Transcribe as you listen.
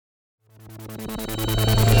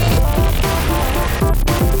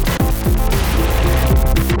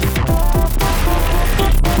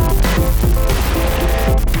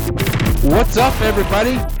What's up,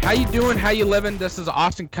 everybody? How you doing? How you living? This is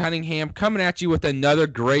Austin Cunningham coming at you with another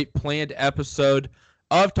great planned episode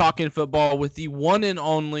of Talking Football with the one and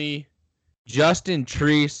only Justin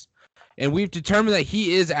Treese. And we've determined that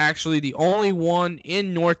he is actually the only one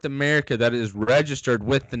in North America that is registered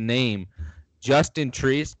with the name Justin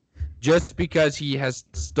Treese, just because he has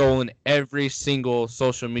stolen every single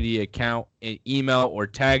social media account and email or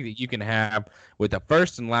tag that you can have with a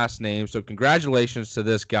first and last name. So congratulations to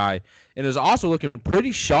this guy. And is also looking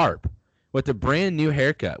pretty sharp with a brand new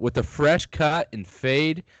haircut, with a fresh cut and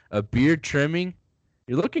fade, a beard trimming.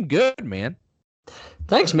 You're looking good, man.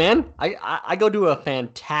 Thanks, man. I go to a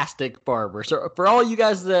fantastic barber. So for all you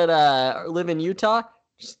guys that live in Utah,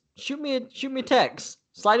 just shoot me a text.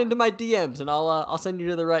 Slide into my DMs and I'll send you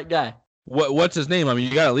to the right guy. What's his name? I mean,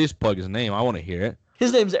 you got to at least plug his name. I want to hear it.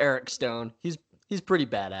 His name's Eric Stone. He's pretty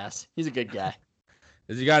badass. He's a good guy.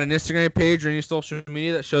 Has he got an Instagram page or any social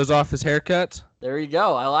media that shows off his haircuts? There you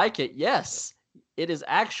go. I like it. Yes. It is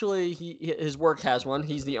actually, his work has one.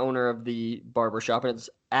 He's the owner of the barbershop, and it's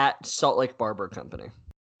at Salt Lake Barber Company.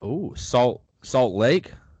 Oh, Salt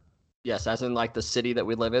Lake? Yes, as in like the city that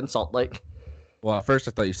we live in, Salt Lake. Well, at first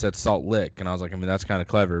I thought you said Salt Lick, and I was like, I mean, that's kind of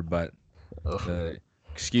clever, but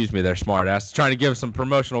excuse me, they're smart ass. Trying to give some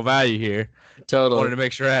promotional value here. Totally. Wanted to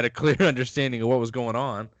make sure I had a clear understanding of what was going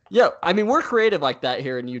on. Yeah, I mean, we're creative like that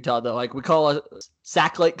here in Utah, though. Like, we call it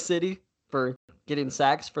Sack Lake City for getting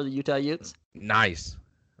sacks for the Utah Utes. Nice.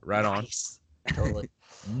 Right nice. On. Totally.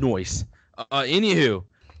 Nice. Anywho,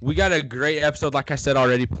 we got a great episode, like I said,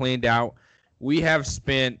 already planned out. We have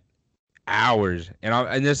spent hours,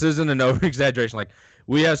 and this isn't an over-exaggeration, like,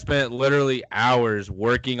 we have spent literally hours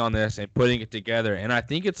working on this and putting it together, and I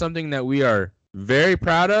think it's something that we are very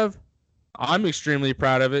proud of. I'm extremely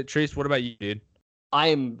proud of it. Treese, what about you, dude? I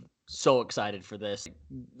am so excited for this.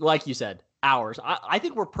 Like you said, hours. I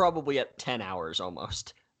think we're probably at 10 hours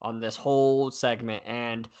almost on this whole segment,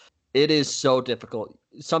 and it is so difficult.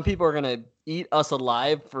 Some people are going to eat us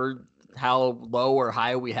alive for how low or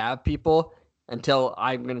high we have people until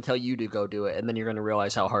I'm going to tell you to go do it, and then you're going to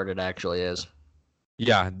realize how hard it actually is.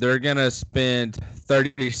 Yeah, they're going to spend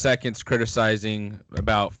 30 seconds criticizing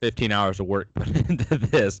about 15 hours of work put into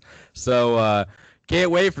this. So can't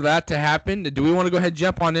wait for that to happen. Do we want to go ahead and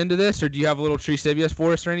jump on into this, or do you have a little trivia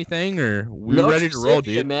for us or anything, or we're ready to roll,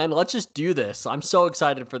 dude? Man, let's just do this. I'm so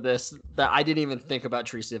excited for this that I didn't even think about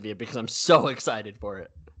trivia because I'm so excited for it.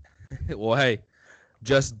 Well, hey,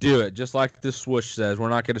 just do it. Just like the swoosh says. We're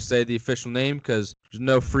not going to say the official name because there's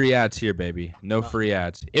no free ads here, baby. No free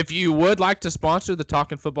ads. If you would like to sponsor the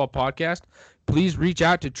Talking Football podcast, please reach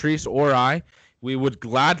out to Treese or I. We would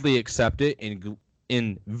gladly accept it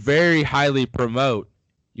and very highly promote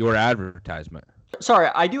your advertisement. Sorry,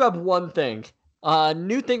 I do have one thing.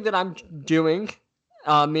 New thing that I'm doing,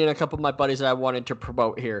 me and a couple of my buddies that I wanted to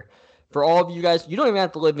promote here. For all of you guys, you don't even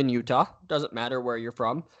have to live in Utah. Doesn't matter where you're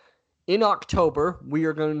from. In October, we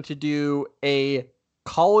are going to do a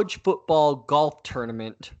college football golf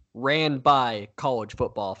tournament ran by college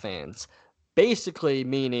football fans. Basically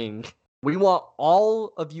meaning we want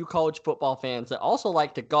all of you college football fans that also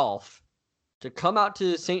like to golf to come out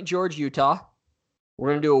to St. George, Utah. We're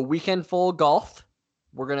going to do a weekend full of golf.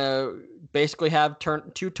 We're going to basically have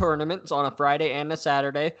two tournaments on a Friday and a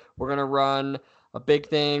Saturday. We're going to run a big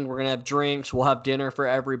thing. We're going to have drinks. We'll have dinner for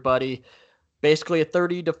everybody. Basically a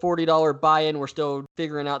 $30 to $40 buy-in. We're still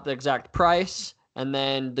figuring out the exact price. And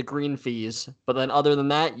then the green fees. But then other than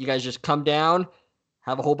that, you guys just come down,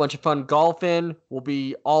 have a whole bunch of fun golfing. We'll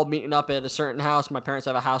be all meeting up at a certain house. My parents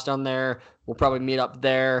have a house down there. We'll probably meet up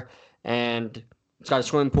there. And it's got a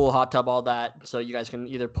swimming pool, hot tub, all that. So you guys can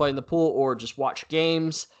either play in the pool or just watch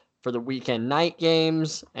games for the weekend night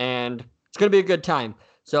games. And it's going to be a good time.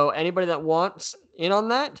 So anybody that wants in on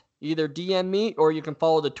that, either DM me or you can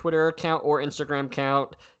follow the Twitter account or Instagram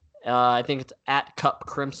account. I think it's at Cup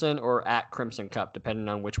Crimson or at Crimson Cup, depending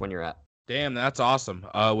on which one you're at. Damn, that's awesome.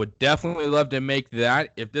 Would definitely love to make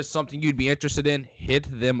that. If this is something you'd be interested in, hit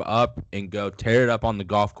them up and go tear it up on the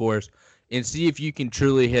golf course and see if you can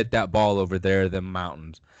truly hit that ball over there, the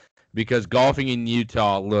mountains. Because golfing in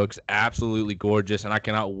Utah looks absolutely gorgeous, and I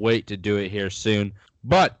cannot wait to do it here soon.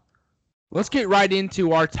 But let's get right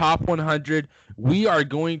into our top 100. We are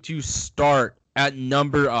going to start at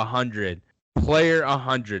number 100. Player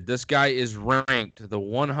 100. This guy is ranked the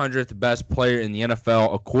 100th best player in the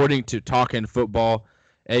NFL according to Talking Football,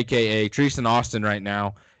 a.k.a. Treese and Austin right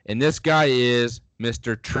now. And this guy is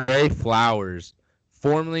Mr. Trey Flowers,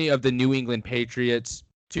 formerly of the New England Patriots,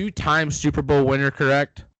 two-time Super Bowl winner,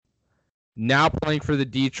 correct? Now playing for the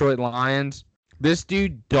Detroit Lions. This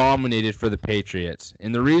dude dominated for the Patriots.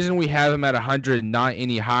 And the reason we have him at 100 and not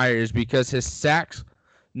any higher is because his sacks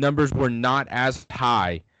numbers were not as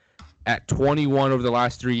high at 21 over the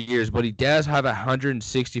last 3 years, but he does have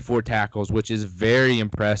 164 tackles, which is very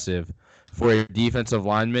impressive for a defensive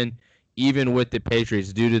lineman, even with the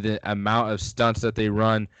Patriots, due to the amount of stunts that they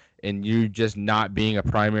run and you just not being a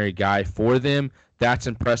primary guy for them. That's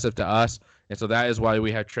impressive to us. And so that is why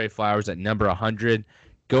we have Trey Flowers at number 100.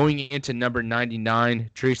 Going into number 99,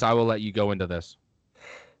 Treese, I will let you go into this.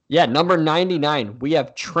 Yeah, number 99, we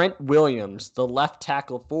have Trent Williams, the left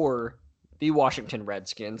tackle for the Washington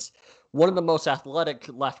Redskins. One of the most athletic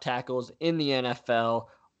left tackles in the NFL.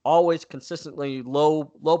 Always consistently low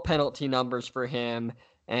penalty numbers for him.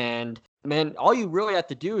 And, man, all you really have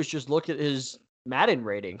to do is just look at his Madden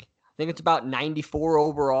rating. I think it's about 94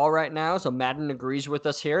 overall right now, so Madden agrees with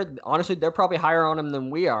us here. Honestly, they're probably higher on him than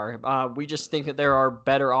we are. We just think that there are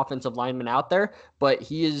better offensive linemen out there, but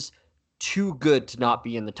he is too good to not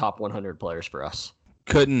be in the top 100 players for us.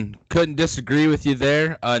 Couldn't disagree with you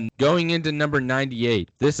there. Going into number 98,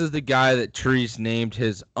 this is the guy that Treese named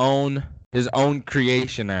his own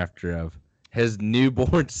creation after of his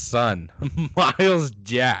newborn son, Miles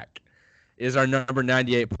Jack. Is our number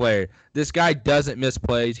 98 player. This guy doesn't miss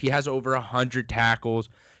plays. He has over 100 tackles.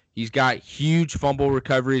 He's got huge fumble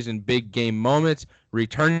recoveries in big game moments,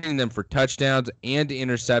 returning them for touchdowns and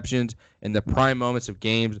interceptions in the prime moments of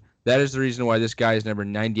games. That is the reason why this guy is number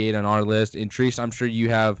 98 on our list. And Treese, I'm sure you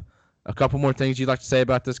have a couple more things you'd like to say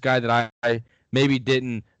about this guy that I maybe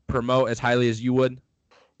didn't promote as highly as you would.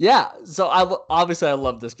 Yeah, so I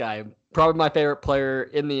love this guy. Probably my favorite player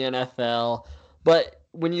in the NFL. But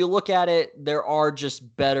when you look at it, there are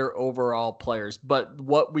just better overall players. But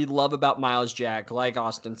what we love about Miles Jack, like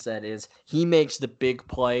Austin said, is he makes the big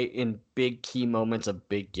play in big key moments of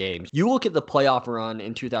big games. You look at the playoff run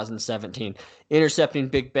in 2017, intercepting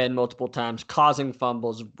Big Ben multiple times, causing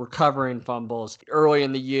fumbles, recovering fumbles. Early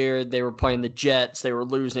in the year, they were playing the Jets. They were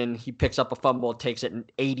losing. He picks up a fumble, takes it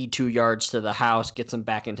 82 yards to the house, gets them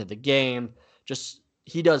back into the game.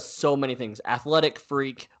 He does so many things. Athletic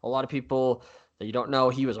freak. A lot of people that you don't know,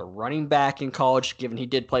 he was a running back in college, given he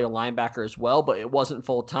did play a linebacker as well, but it wasn't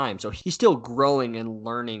full time. So he's still growing and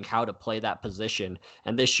learning how to play that position.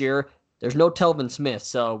 And this year, there's no Telvin Smith.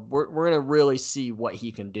 So we're going to really see what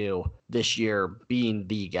he can do this year being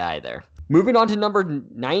the guy there. Moving on to number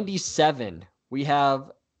 97, we have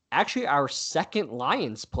actually our second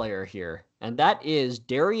Lions player here, and that is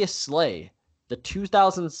Darius Slay, the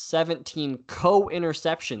 2017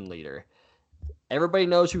 co-interception leader. Everybody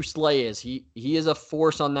knows who Slay is. He is a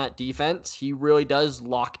force on that defense. He really does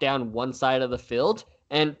lock down one side of the field.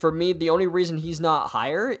 And for me, the only reason he's not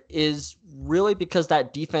higher is really because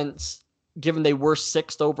that defense, given they were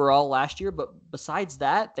 6th overall last year, but besides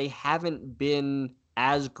that, they haven't been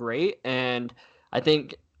as great. And I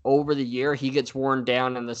think over the year, he gets worn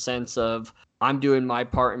down in the sense of, I'm doing my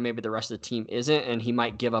part and maybe the rest of the team isn't, and he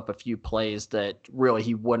might give up a few plays that really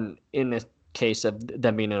he wouldn't in this case of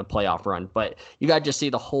them being in a playoff run. But you got to just see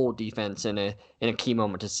the whole defense in a key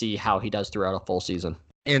moment to see how he does throughout a full season.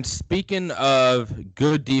 And speaking of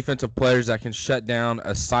good defensive players that can shut down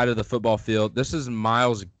a side of the football field, this is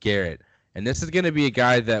Myles Garrett. And this is going to be a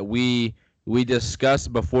guy that we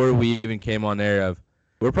discussed before we even came on air of,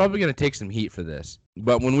 we're probably going to take some heat for this.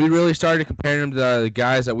 But when we really started comparing him to the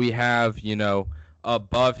guys that we have,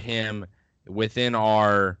 above him within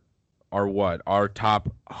our top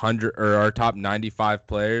 100 or our top 95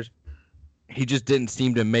 players, he just didn't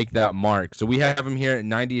seem to make that mark. So we have him here at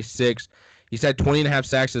 96. He's had 20 and a half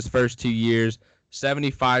sacks his first 2 years,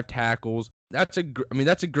 75 tackles. That's a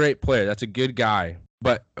great player. That's a good guy.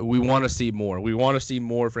 But we want to see more. We want to see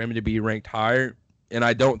more for him to be ranked higher. And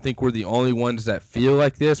I don't think we're the only ones that feel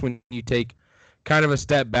like this when you take kind of a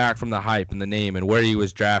step back from the hype and the name and where he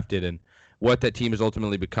was drafted and what that team has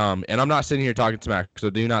ultimately become. And I'm not sitting here talking smack, so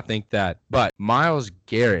do not think that. But Myles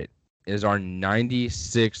Garrett is our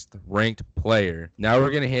 96th ranked player. Now we're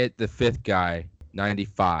going to hit the 5th guy,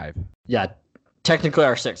 95. Yeah, technically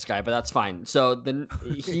our 6th guy, but that's fine. So then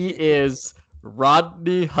he is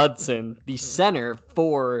Rodney Hudson, the center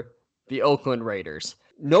for the Oakland Raiders.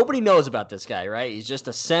 Nobody knows about this guy, right? He's just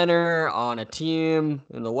a center on a team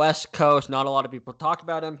in the West Coast. Not a lot of people talk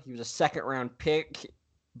about him. He was a 2nd-round pick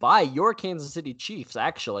by your Kansas City Chiefs,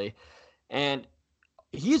 actually. And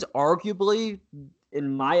he's arguably,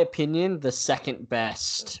 in my opinion, the 2nd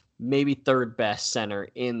best, maybe 3rd best center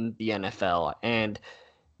in the NFL. And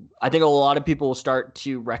I think a lot of people will start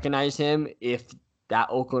to recognize him if that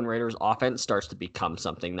Oakland Raiders offense starts to become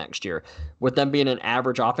something next year. With them being an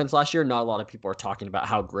average offense last year, not a lot of people are talking about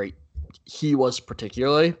how great he was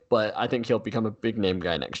particularly, but I think he'll become a big name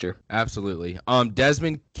guy next year. Absolutely.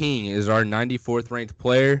 Desmond King is our 94th ranked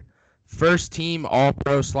player. First team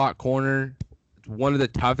All-Pro slot corner. One of the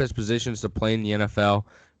toughest positions to play in the NFL,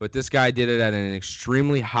 but this guy did it at an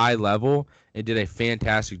extremely high level and did a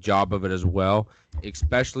fantastic job of it as well,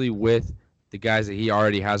 especially with the guys that he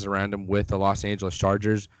already has around him with the Los Angeles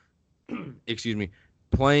Chargers. Excuse me.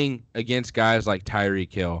 Playing against guys like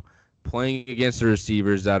Tyreek Hill, playing against the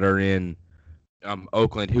receivers that are in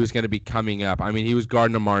Oakland, who's going to be coming up. I mean, he was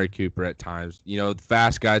guarding Amari Cooper at times.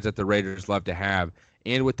 Fast guys that the Raiders love to have,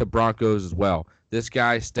 and with the Broncos as well. This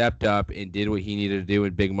guy stepped up and did what he needed to do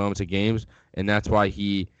in big moments of games, and that's why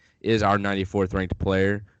he is our 94th ranked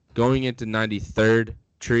player. Going into 93rd,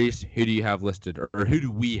 Treese, who do you have listed, or who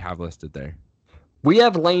do we have listed there? We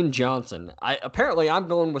have Lane Johnson. I'm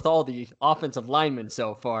going with all the offensive linemen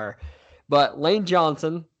so far, but Lane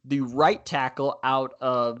Johnson, the right tackle out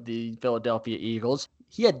of the Philadelphia Eagles,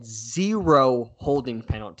 he had 0 holding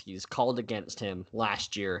penalties called against him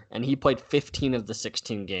last year, and he played 15 of the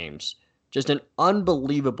 16 games. Just an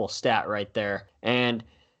unbelievable stat right there. And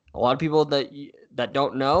a lot of people that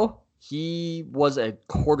don't know, he was a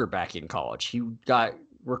quarterback in college. He got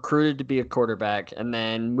recruited to be a quarterback and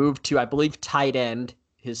then moved to, I believe, tight end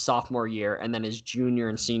his sophomore year, and then his junior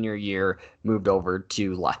and senior year moved over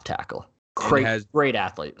to left tackle. Great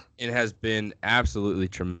athlete. It has been absolutely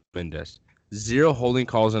tremendous. 0 holding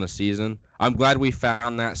calls in a season. I'm glad we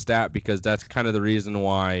found that stat because that's kind of the reason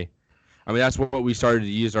why. I mean, that's what we started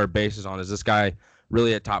to use our basis on. Is this guy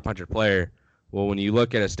really a top 100 player? Well, when you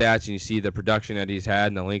look at his stats and you see the production that he's had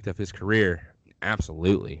and the length of his career,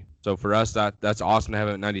 absolutely. So for us, that's awesome to have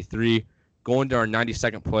him at 93. Going to our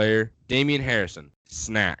 92nd player, Damian Harrison.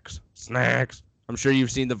 Snacks. I'm sure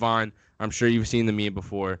you've seen the Vine. I'm sure you've seen the meme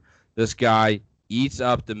before. This guy eats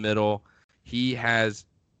up the middle. He has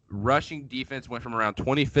rushing defense, went from around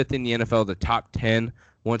 25th in the NFL to top 10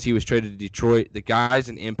 once he was traded to Detroit. The guy's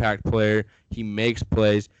an impact player. He makes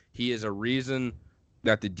plays. He is a reason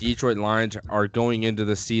that the Detroit Lions are going into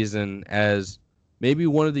the season as maybe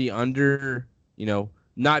one of the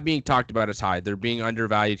not being talked about as high. They're being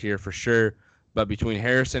undervalued here for sure. But between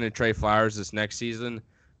Harrison and Trey Flowers this next season,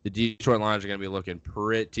 the Detroit Lions are going to be looking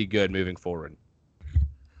pretty good moving forward.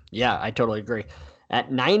 Yeah, I totally agree.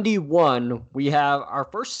 At 91, we have our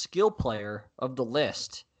first skill player of the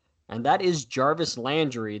list, and that is Jarvis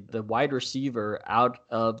Landry, the wide receiver out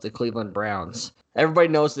of the Cleveland Browns. Everybody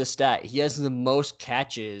knows this stat. He has the most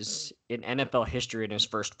catches in NFL history in his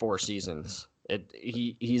first 4 seasons.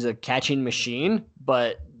 He's a catching machine,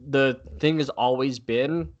 but the thing has always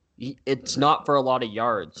been it's not for a lot of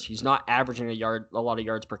yards. He's not averaging a lot of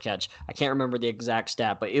yards per catch. I can't remember the exact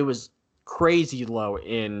stat, but it was crazy low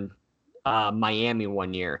in Miami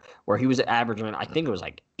one year where he was averaging, I think it was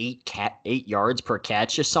like 8 yards per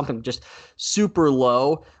catch, just something just super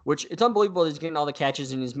low, which it's unbelievable he's getting all the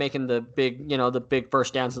catches and he's making the big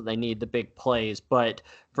first downs that they need, the big plays. But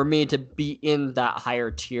for me to be in that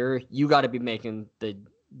higher tier, you got to be making the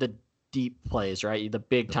deep plays, right? The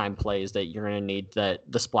big time plays that you're going to need,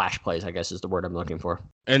 the splash plays, I guess is the word I'm looking for.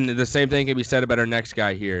 And the same thing can be said about our next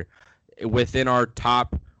guy here. Within our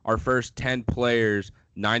first 10 players,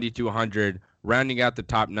 90 to 100, rounding out the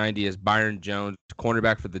top 90 is Byron Jones,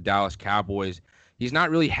 cornerback for the Dallas Cowboys. He's not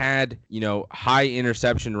really had, high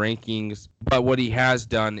interception rankings, but what he has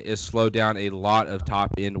done is slow down a lot of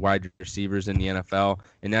top-end wide receivers in the NFL,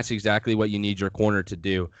 and that's exactly what you need your corner to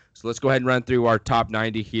do. So let's go ahead and run through our top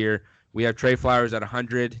 90 here. We have Trey Flowers at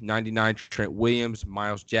 100, 99 Trent Williams,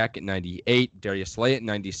 Myles Jack at 98, Darius Slay at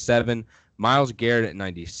 97, Myles Garrett at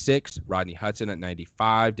 96, Rodney Hudson at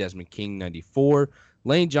 95, Desmond King 94,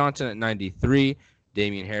 Lane Johnson at 93,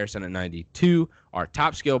 Damian Harrison at 92, our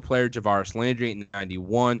top skill player Jarvis Landry at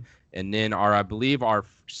 91, and then our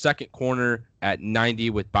second corner at 90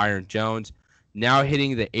 with Byron Jones. Now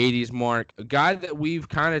hitting the 80s mark, a guy that we've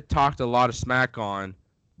kind of talked a lot of smack on,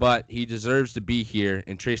 but he deserves to be here.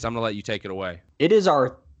 And Trace, I'm going to let you take it away. It is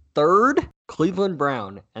our third Cleveland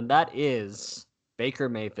Brown, and that is Baker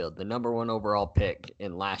Mayfield, the number 1 overall pick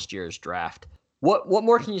in last year's draft. What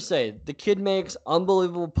more can you say? The kid makes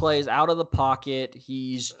unbelievable plays out of the pocket.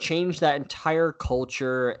 He's changed that entire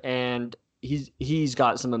culture, and he's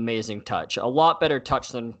got some amazing touch. A lot better touch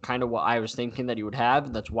than kind of what I was thinking that he would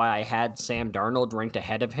have. That's why I had Sam Darnold ranked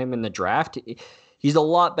ahead of him in the draft. He's a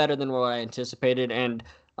lot better than what I anticipated, and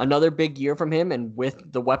another big year from him, and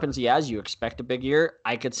with the weapons he has, you expect a big year.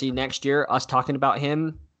 I could see next year us talking about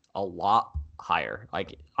him a lot higher.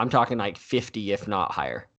 Like, I'm talking like 50, if not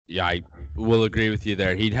higher. Yeah, I will agree with you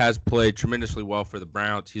there. He has played tremendously well for the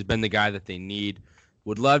Browns. He's been the guy that they need.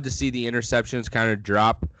 Would love to see the interceptions kind of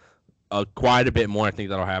drop quite a bit more. I think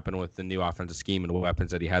that'll happen with the new offensive scheme and the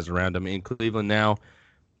weapons that he has around him in Cleveland now.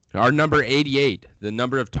 Our number 88, the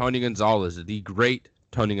number of Tony Gonzalez, the great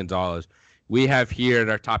Tony Gonzalez. We have here at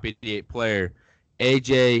our top 88 player,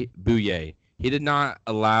 A.J. Bouye. He did not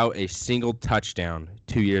allow a single touchdown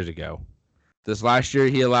 2 years ago. This last year,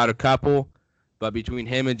 he allowed a couple, but between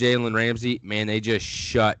him and Jalen Ramsey, man, they just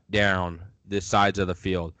shut down the sides of the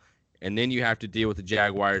field. And then you have to deal with the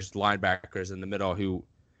Jaguars linebackers in the middle, who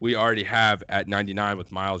we already have at 99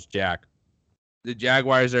 with Miles Jack. The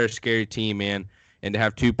Jaguars are a scary team, man. And to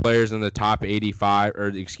have two players in the top 85,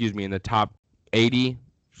 in the top 80,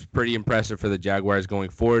 is pretty impressive for the Jaguars going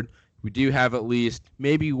forward. We do have at least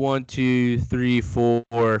maybe 1, 2, 3,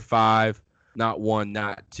 4, 5, not one,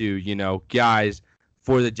 not two, guys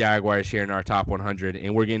for the Jaguars here in our top 100.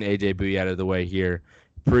 And we're getting A.J. Bouye out of the way here.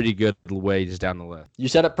 Pretty good way just down the list. You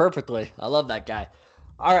said it perfectly. I love that guy.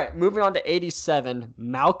 All right, moving on to 87,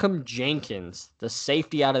 Malcolm Jenkins, the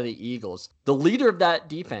safety out of the Eagles. The leader of that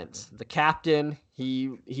defense, the captain,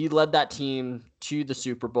 he led that team to the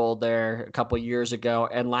Super Bowl there a couple years ago.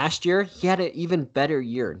 And last year, he had an even better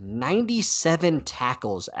year. 97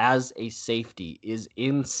 tackles as a safety is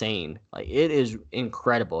insane. Like, it is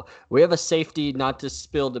incredible. We have a safety, not to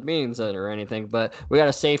spill the beans or anything, but we got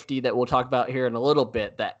a safety that we'll talk about here in a little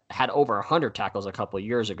bit that had over 100 tackles a couple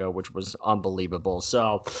years ago, which was unbelievable.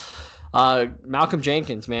 So, Malcolm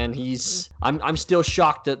Jenkins, man, I'm still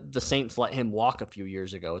shocked that the Saints let him walk a few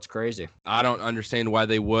years ago. It's crazy. I don't understand why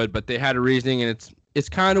they would, but they had a reasoning, and it's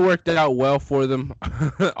kind of worked out well for them,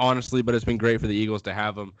 honestly, but it's been great for the Eagles to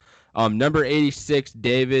have him. Number 86,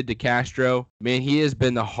 David DeCastro. Man, he has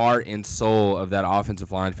been the heart and soul of that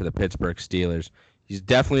offensive line for the Pittsburgh Steelers. He's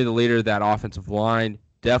definitely the leader of that offensive line.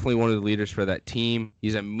 Definitely one of the leaders for that team.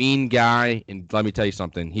 He's a mean guy, and let me tell you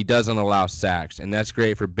something. He doesn't allow sacks, and that's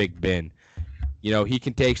great for Big Ben. He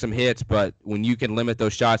can take some hits, but when you can limit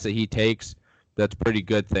those shots that he takes, that's a pretty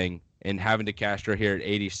good thing. And having DeCastro here at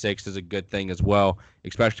 86 is a good thing as well,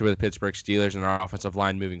 especially with the Pittsburgh Steelers and our offensive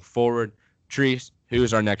line moving forward. Treese,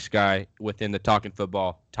 who's our next guy within the Talking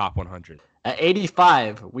Football Top 100? At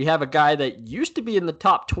 85, we have a guy that used to be in the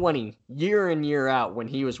top 20 year in, year out when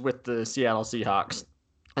he was with the Seattle Seahawks.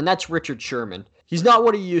 And that's Richard Sherman. He's not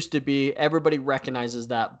what he used to be. Everybody recognizes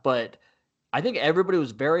that. But I think everybody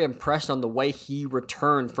was very impressed on the way he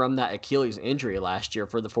returned from that Achilles injury last year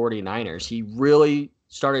for the 49ers. He really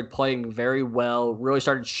started playing very well, really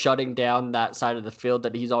started shutting down that side of the field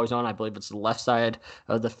that he's always on. I believe it's the left side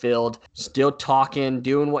of the field. Still talking,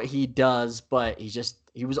 doing what he does, but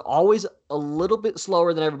he was always a little bit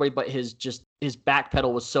slower than everybody, but his back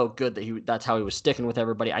pedal was so good that that's how he was sticking with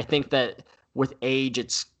everybody. I think that with age,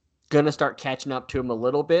 it's going to start catching up to him a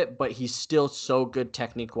little bit, but he's still so good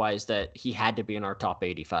technique-wise that he had to be in our top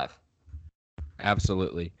 85.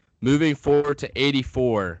 Absolutely. Moving forward to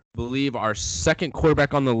 84, I believe our second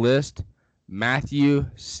quarterback on the list, Matthew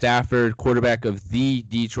Stafford, quarterback of the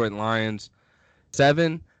Detroit Lions.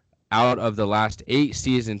 7 out of the last 8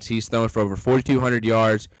 seasons, he's thrown for over 4,200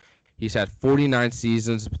 yards. He's had 49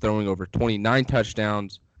 seasons, throwing over 29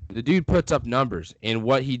 touchdowns. The dude puts up numbers, and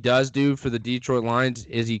what he does do for the Detroit Lions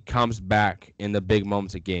is he comes back in the big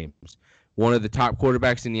moments of games. One of the top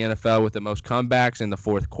quarterbacks in the NFL with the most comebacks in the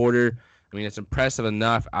fourth quarter. I mean, it's impressive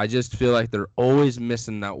enough. I just feel like they're always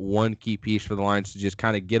missing that one key piece for the Lions to just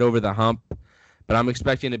kind of get over the hump. But I'm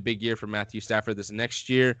expecting a big year for Matthew Stafford this next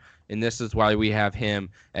year, and this is why we have him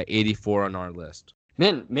at 84 on our list.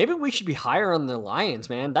 Man, maybe we should be higher on the Lions,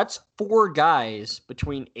 man. That's 4 guys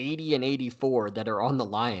between 80 and 84 that are on the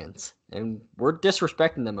Lions, and we're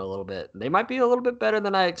disrespecting them a little bit. They might be a little bit better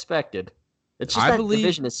than I expected. It's just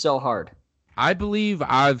division is so hard. I believe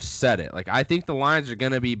I've said it. Like, I think the Lions are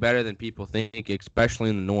going to be better than people think, especially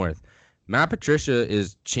in the North. Matt Patricia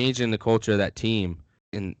is changing the culture of that team,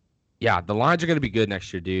 and yeah, the Lions are going to be good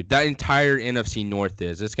next year, dude. That entire NFC North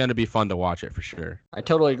is. It's going to be fun to watch it for sure. I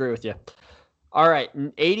totally agree with you. All right,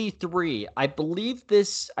 83. I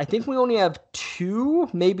think we only have 2,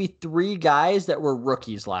 maybe 3 guys that were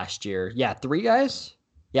rookies last year. Yeah, 3 guys?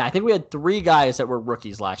 Yeah, I think we had 3 guys that were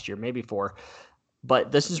rookies last year, maybe 4.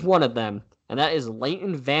 But this is one of them, and that is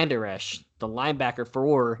Leighton Vander Esch, the linebacker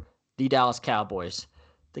for the Dallas Cowboys.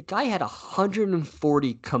 The guy had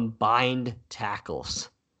 140 combined tackles,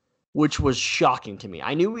 which was shocking to me.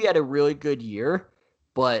 I knew he had a really good year,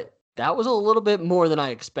 but that was a little bit more than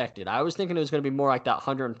I expected. I was thinking it was going to be more like that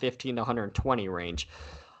 115 to 120 range.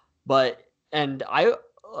 Me and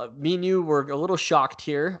you were a little shocked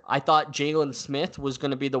here. I thought Jalen Smith was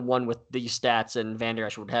going to be the one with these stats, and Vander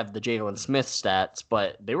Esch would have the Jalen Smith stats,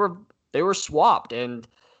 but they were swapped, and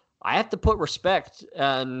I have to put respect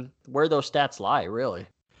on where those stats lie, really.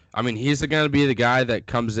 I mean, he's going to be the guy that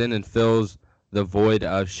comes in and fills the void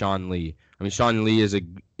of Sean Lee. I mean, Sean Lee is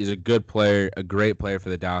a good player, a great player for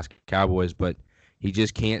the Dallas Cowboys, but he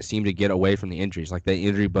just can't seem to get away from the injuries. Like, the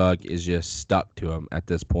injury bug is just stuck to him at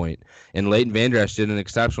this point. And Leighton Vander Esch did an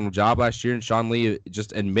exceptional job last year, and Sean Lee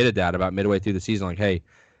just admitted that about midway through the season. Like, hey,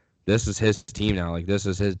 this is his team now. Like, this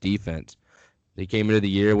is his defense. He came into the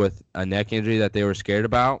year with a neck injury that they were scared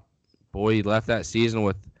about. Boy, he left that season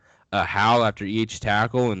with a howl after each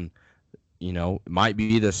tackle, and might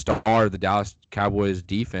be the star of the Dallas Cowboys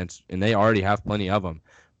defense, and they already have plenty of them.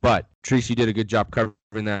 But Treese, you did a good job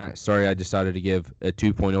covering that. Sorry, I decided to give a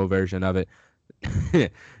 2.0 version of it.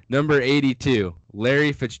 Number 82,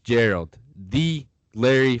 Larry Fitzgerald. The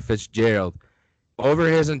Larry Fitzgerald. Over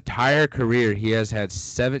his entire career, he has had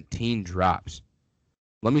 17 drops.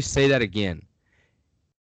 Let me say that again.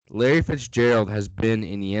 Larry Fitzgerald has been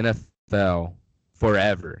in the NFL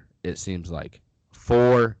forever, it seems like.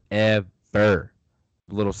 Forever.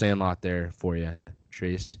 Little sandlot there for you,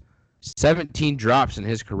 Trace. 17 drops in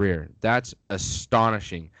his career. That's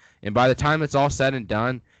astonishing. And by the time it's all said and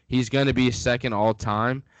done, he's going to be second all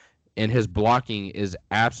time, and his blocking is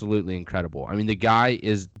absolutely incredible. I mean, the guy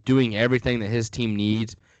is doing everything that his team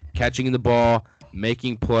needs, catching the ball,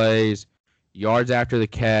 making plays, yards after the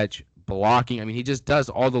catch, blocking. I mean, he just does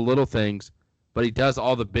all the little things, but he does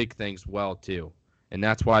all the big things well too. And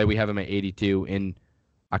that's why we have him at 82. And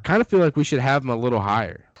I kind of feel like we should have him a little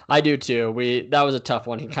higher. I do too. That was a tough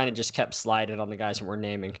one. He kind of just kept sliding on the guys that we're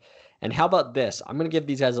naming. And how about this? I'm going to give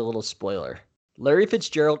these guys a little spoiler. Larry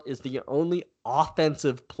Fitzgerald is the only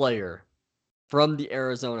offensive player from the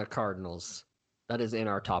Arizona Cardinals that is in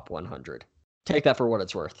our top 100. Take that for what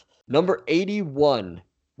it's worth. Number 81,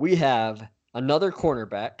 we have another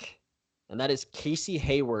cornerback, and that is Casey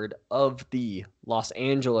Hayward of the Los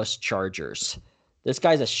Angeles Chargers. This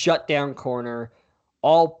guy's a shutdown corner,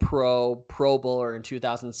 all-pro, Pro Bowler in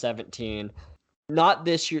 2017. Not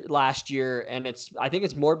this year, last year, and I think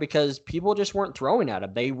it's more because people just weren't throwing at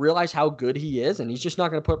him. They realize how good he is, and he's just not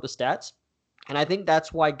going to put up the stats. And I think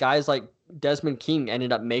that's why guys like Desmond King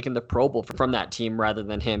ended up making the Pro Bowl from that team rather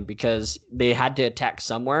than him, because they had to attack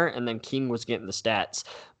somewhere, and then King was getting the stats.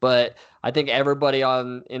 But I think everybody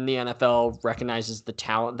in the NFL recognizes the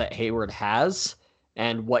talent that Hayward has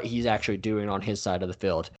and what he's actually doing on his side of the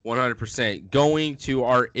field. 100%. Going to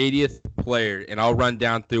our 80th player, and I'll run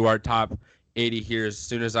down through our top 80 here as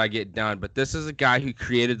soon as I get done. But this is a guy who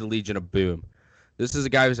created the Legion of Boom. This is a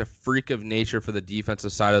guy who's a freak of nature for the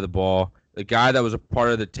defensive side of the ball. The guy that was a part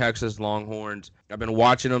of the Texas Longhorns. I've been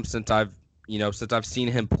watching him since I've seen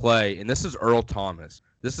him play, and this is Earl Thomas.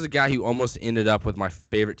 This is a guy who almost ended up with my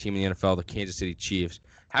favorite team in the NFL, the Kansas City Chiefs.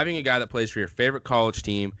 Having a guy that plays for your favorite college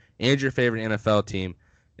team and your favorite NFL team,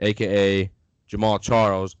 aka Jamaal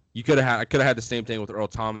Charles, I could have had the same thing with Earl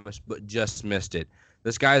Thomas, but just missed it.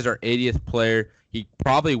 This guy is our 80th player. He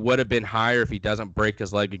probably would have been higher if he doesn't break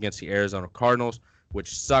his leg against the Arizona Cardinals,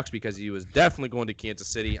 which sucks because he was definitely going to Kansas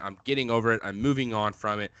City. I'm getting over it. I'm moving on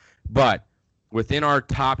from it. But within our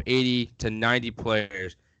top 80 to 90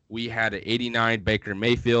 players, we had an 89 Baker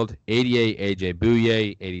Mayfield, 88 A.J.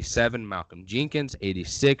 Bouye, 87 Malcolm Jenkins,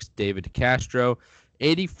 86 David Castro,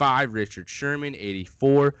 85 Richard Sherman,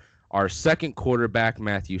 84 our second quarterback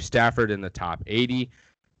Matthew Stafford in the top 80,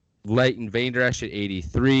 Leighton Vander Esch at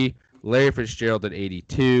 83, Larry Fitzgerald at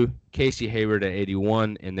 82, Casey Hayward at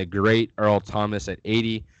 81, and the great Earl Thomas at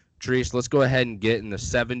 80. Therese, let's go ahead and get in the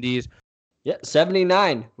 70s. Yeah,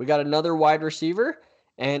 79. We got another wide receiver,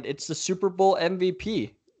 and it's the Super Bowl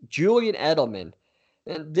MVP, Julian Edelman.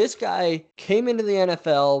 And this guy came into the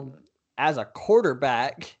NFL as a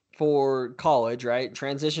quarterback for college, right?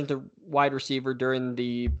 Transitioned to wide receiver during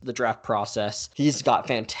the draft process. He's got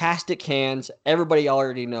fantastic hands. Everybody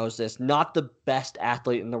already knows this. Not the best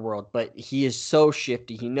athlete in the world, but he is so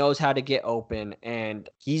shifty. He knows how to get open, and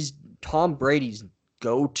he's Tom Brady's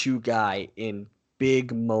go-to guy in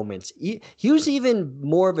big moments. He was even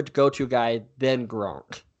more of a go-to guy than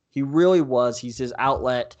Gronk. He really was. He's his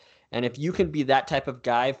outlet. And if you can be that type of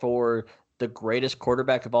guy for the greatest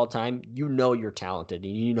quarterback of all time, you know you're talented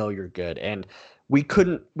and you know you're good. And we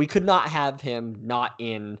could not have him not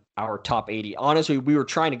in our top 80. Honestly, we were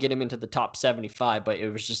trying to get him into the top 75, but it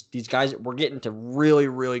was just these guys were getting to really,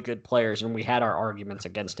 really good players, and we had our arguments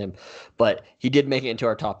against him. But he did make it into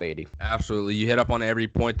our top 80. Absolutely. You hit up on every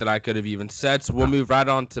point that I could have even said. So we'll move right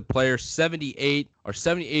on to player 78, our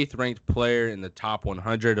 78th ranked player in the top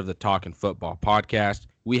 100 of the Talkin' Football podcast.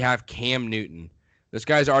 We have Cam Newton. This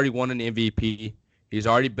guy's already won an MVP. He's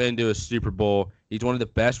already been to a Super Bowl. He's one of the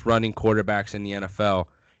best running quarterbacks in the NFL.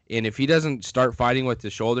 And if he doesn't start fighting with the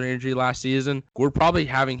shoulder injury last season, we're probably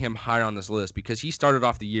having him higher on this list because he started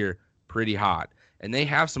off the year pretty hot. And they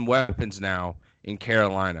have some weapons now in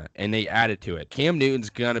Carolina, and they added to it. Cam Newton's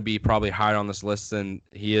going to be probably higher on this list than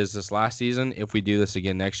he is this last season if we do this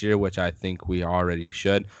again next year, which I think we already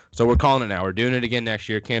should. So we're calling it now. We're doing it again next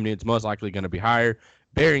year. Cam Newton's most likely going to be higher,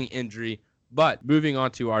 bearing injury. But moving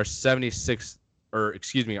on to our 77th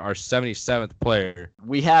player.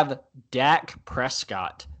 We have Dak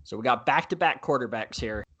Prescott. So we got back-to-back quarterbacks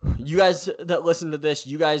here. You guys that listen to this,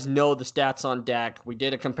 you guys know the stats on Dak. We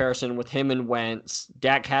did a comparison with him and Wentz.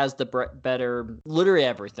 Dak has the better, literally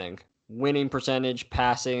everything. Winning percentage,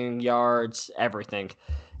 passing, yards, everything.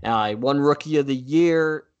 Won Rookie of the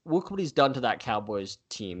Year. Look what he's done to that Cowboys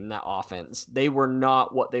team, that offense. They were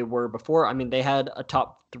not what they were before. I mean, they had a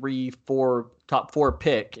top four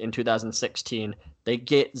pick in 2016. They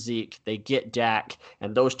get Zeke, they get Dak,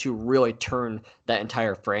 and those two really turn that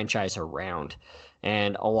entire franchise around.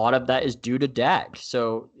 And a lot of that is due to Dak.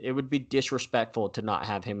 So it would be disrespectful to not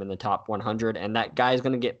have him in the top 100, and that guy is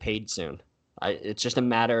going to get paid soon. It's just a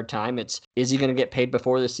matter of time. Is he going to get paid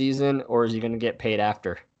before the season, or is he going to get paid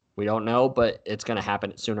after? We don't know, but it's going to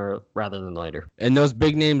happen sooner rather than later. And those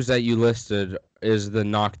big names that you listed is the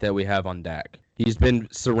knock that we have on Dak. He's been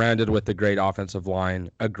surrounded with a great offensive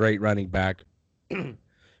line, a great running back,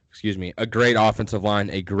 a great offensive line,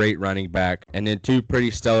 a great running back, and then two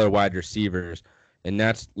pretty stellar wide receivers. And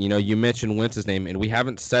that's, you mentioned Wentz's name, and we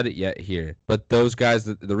haven't said it yet here. But those guys,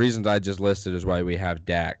 the reasons I just listed is why we have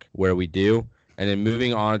Dak where we do. And then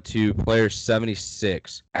moving on to player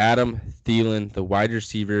 76, Adam Thielen, the wide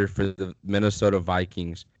receiver for the Minnesota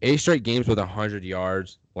Vikings. 8 straight games with 100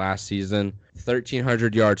 yards last season,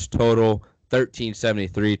 1,300 yards total,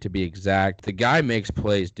 1,373 to be exact. The guy makes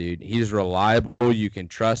plays, dude. He's reliable. You can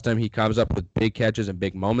trust him. He comes up with big catches and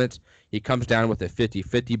big moments. He comes down with the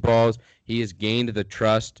 50-50 balls. He has gained the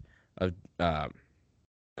trust of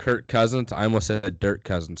Kirk Cousins. I almost said Dirk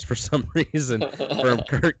Cousins for some reason from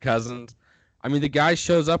Kirk Cousins. I mean, the guy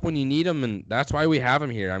shows up when you need him, and that's why we have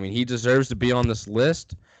him here. I mean, he deserves to be on this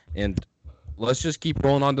list, and let's just keep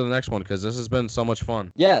rolling on to the next one because this has been so much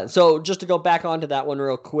fun. Yeah, so just to go back onto that one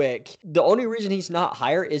real quick, the only reason he's not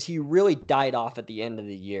higher is he really died off at the end of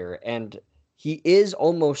the year, and he is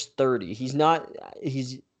almost 30. He's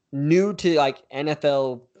new to like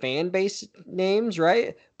NFL fan base names,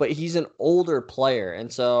 right? But he's an older player,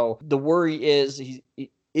 and so the worry is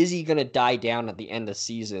is he going to die down at the end of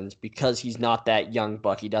seasons because he's not that young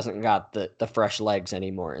buck? He doesn't got the fresh legs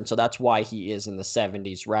anymore. And so that's why he is in the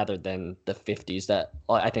 70s rather than the 50s that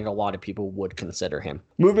I think a lot of people would consider him.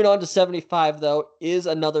 Moving on to 75, though, is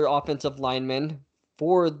another offensive lineman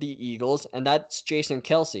for the Eagles, and that's Jason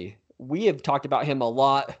Kelce. We have talked about him a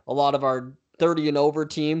lot of our 30 and over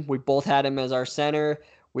team. We both had him as our center.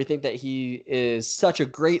 We think that he is such a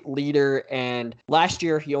great leader, and last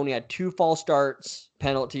year he only had 2 false starts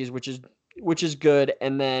penalties, which is good,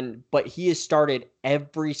 but he has started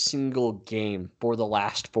every single game for the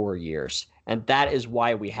last 4 years, and that is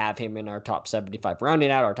why we have him in our top 75,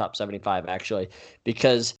 rounding out our top 75 actually,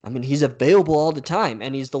 because I mean he's available all the time,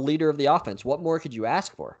 and he's the leader of the offense. What more could you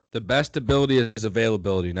ask for? The best ability is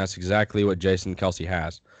availability, and that's exactly what Jason Kelce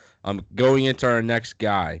has. Going into our next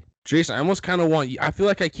guy. Jason, I almost kind of I feel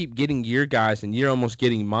like I keep getting your guys and you're almost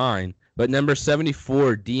getting mine. But number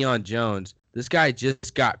 74, Deion Jones, this guy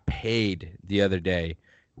just got paid the other day,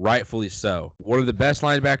 rightfully so. One of the best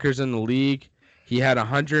linebackers in the league. He had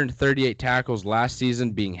 138 tackles last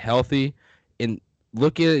season being healthy. And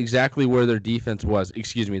look at exactly where their defense was.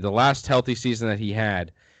 The last healthy season that he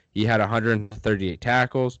had 138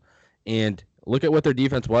 tackles. And look at what their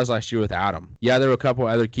defense was last year without him. Yeah, there were a couple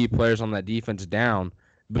other key players on that defense down,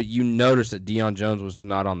 but you notice that Deion Jones was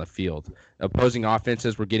not on the field. Opposing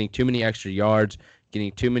offenses were getting too many extra yards,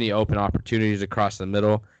 getting too many open opportunities across the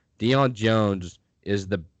middle. Deion Jones is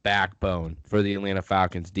the backbone for the Atlanta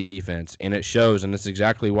Falcons defense, and it shows, and it's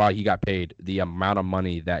exactly why he got paid the amount of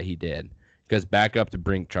money that he did. Because back up to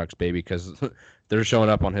Brink trucks, baby, because they're showing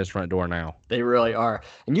up on his front door now. They really are.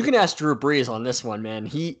 And you can ask Drew Brees on this one, man.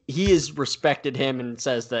 He has respected him and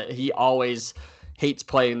says that he always hates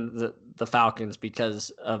playing the Falcons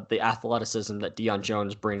because of the athleticism that Deion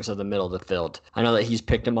Jones brings to the middle of the field. I know that he's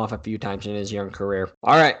picked him off a few times in his young career.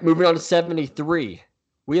 All right, moving on to 73.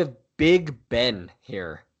 We have Big Ben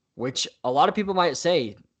here, which a lot of people might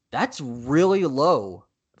say that's really low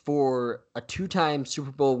for a 2-time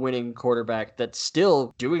Super Bowl winning quarterback that's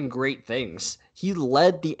still doing great things. He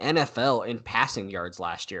led the NFL in passing yards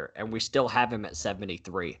last year, and we still have him at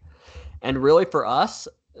 73. And really for us,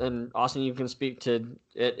 and Austin, you can speak to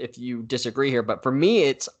it if you disagree here, but for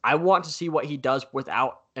me, I want to see what he does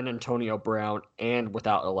without an Antonio Brown and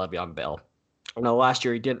without a Le'Veon Bell. Now, last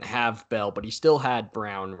year he didn't have Bell, but he still had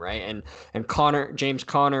Brown, right? And James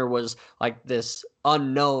Conner was like this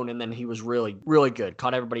unknown, and then he was really, really good.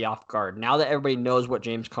 Caught everybody off guard. Now that everybody knows what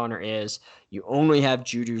James Conner is, you only have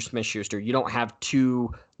Juju Smith-Schuster. You don't have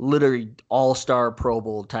two literally all-star Pro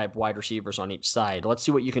Bowl type wide receivers on each side. Let's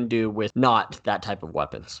see what you can do with not that type of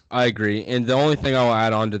weapons. I agree. And the only thing I'll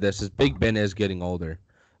add on to this is Big Ben is getting older.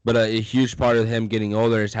 But a huge part of him getting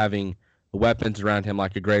older is having weapons around him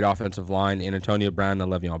like a great offensive line in Antonio Brown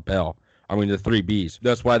and Le'Veon Bell. I mean, the 3Bs.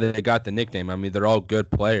 That's why they got the nickname. I mean, they're all good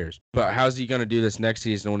players. But how's he going to do this next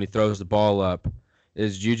season when he throws the ball up?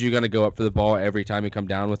 Is Juju going to go up for the ball every time he come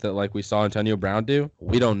down with it like we saw Antonio Brown do?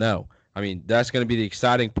 We don't know. I mean, that's going to be the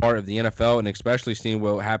exciting part of the NFL, and especially seeing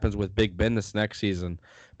what happens with Big Ben this next season.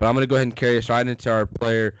 But I'm going to go ahead and carry us right into our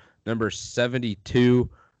player number 72,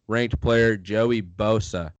 ranked player Joey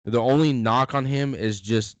Bosa. The only knock on him is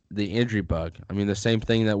just the injury bug. I mean, the same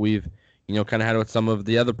thing that we've, kind of had with some of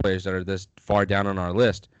the other players that are this far down on our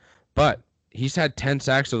list. But he's had 10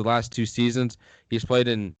 sacks over the last 2 seasons. He played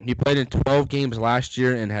in 12 games last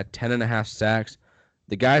year and had 10.5 sacks.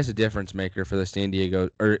 The guy's a difference maker for the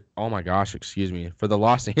for the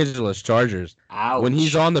Los Angeles Chargers. Ouch. When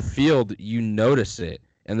he's on the field, you notice it.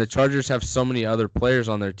 And the Chargers have so many other players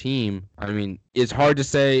on their team. I mean, it's hard to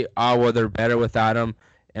say, they're better without him.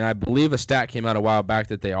 And I believe a stat came out a while back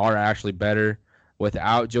that they are actually better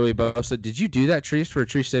without Joey Bosa. Did you do that, Treese, for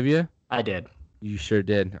Trivia? I did. You sure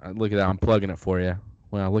did. Look at that. I'm plugging it for you.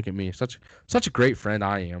 Wow, look at me. Such a great friend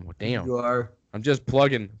I am. Damn. You are. I'm just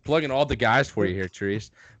plugging all the guys for you here,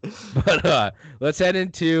 Treese. But let's head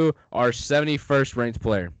into our 71st ranked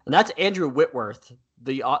player. And that's Andrew Whitworth,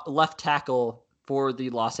 the left tackle for the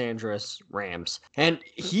Los Angeles Rams. And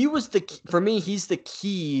he's the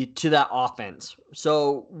key to that offense.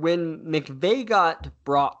 So when McVay got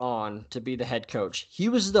brought on to be the head coach, he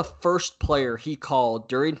was the first player he called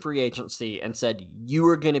during free agency and said, you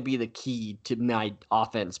are going to be the key to my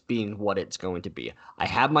offense being what it's going to be. I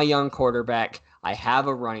have my young quarterback. I have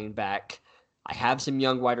a running back. I have some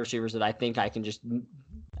young wide receivers that I think I can just,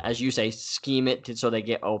 as you say, scheme it so they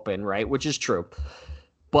get open, right? Which is true.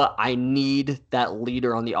 But I need that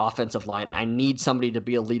leader on the offensive line. I need somebody to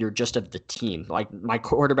be a leader just of the team. Like, my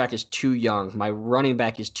quarterback is too young. My running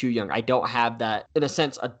back is too young. I don't have that, in a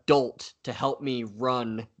sense, adult to help me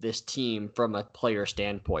run this team from a player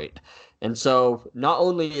standpoint. And so not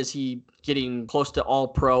only is he getting close to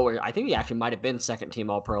All-Pro, or I think he actually might have been second-team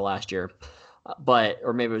All-Pro last year,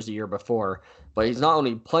 or maybe it was the year before. But he's not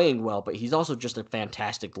only playing well, but he's also just a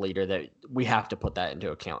fantastic leader that we have to put that into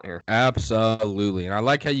account here. Absolutely. And I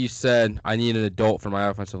like how you said I need an adult for my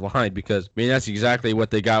offensive line because, that's exactly what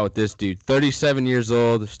they got with this dude. 37 years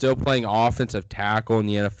old, still playing offensive tackle in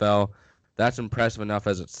the NFL. That's impressive enough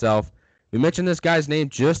as itself. We mentioned this guy's name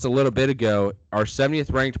just a little bit ago. Our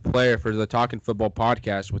 70th ranked player for the Talking Football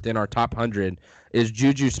podcast within our top 100 is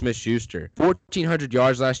Juju Smith-Schuster. 1,400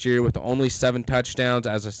 yards last year with only 7 touchdowns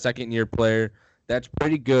as a second-year player. That's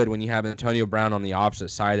pretty good when you have Antonio Brown on the opposite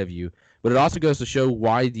side of you. But it also goes to show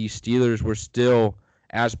why the Steelers were still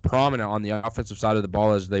as prominent on the offensive side of the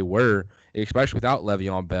ball as they were, especially without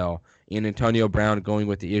Le'Veon Bell and Antonio Brown going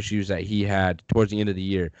with the issues that he had towards the end of the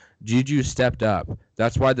year. Juju stepped up.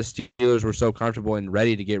 That's why the Steelers were so comfortable and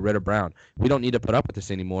ready to get rid of Brown. We don't need to put up with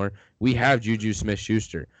this anymore. We have Juju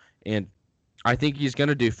Smith-Schuster. And I think he's going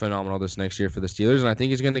to do phenomenal this next year for the Steelers, and I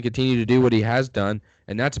think he's going to continue to do what he has done,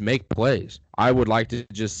 and that's make plays. I would like to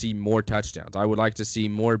just see more touchdowns. I would like to see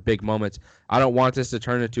more big moments. I don't want this to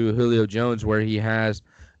turn into a Julio Jones where he has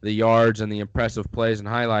the yards and the impressive plays and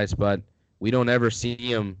highlights, but we don't ever see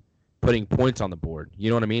him putting points on the board.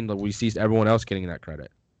 You know what I mean? We see everyone else getting that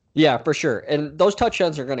credit. Yeah, for sure. And those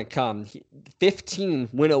touchdowns are going to come. 15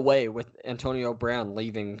 went away with Antonio Brown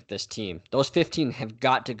leaving this team. Those 15 have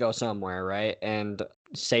got to go somewhere, right? And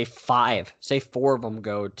say 4 of them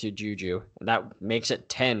go to Juju. That makes it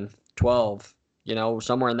 10, 12,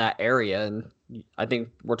 somewhere in that area. And I think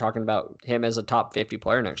we're talking about him as a top 50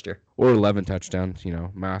 player next year. Or 11 touchdowns,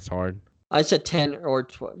 math's hard. I said 10 or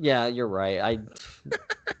 12. Yeah, you're right.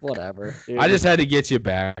 Whatever. Dude. I just had to get you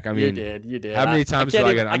back. I mean, you did. How many times do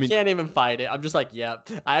I get? I can't even fight it. I'm just like, yep.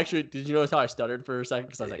 Did you notice how I stuttered for a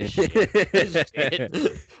second? Because I was like,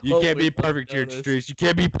 shit. You can't be perfect here, Treese. You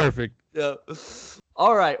can't be perfect. Yeah.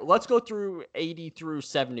 All right, let's go through 80 through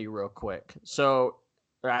 70 real quick. So,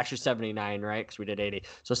 or actually 79, right? Because we did 80.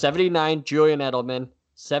 So 79, Julian Edelman.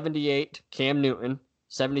 78, Cam Newton.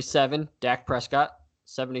 77, Dak Prescott.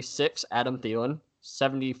 76, Adam Thielen.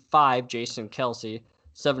 75, Jason Kelce.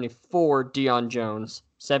 74, Deion Jones.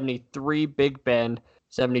 73, Big Ben.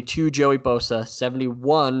 72, Joey Bosa.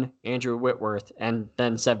 71, Andrew Whitworth. And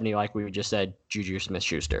then 70, like we just said, Juju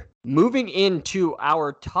Smith-Schuster. Moving into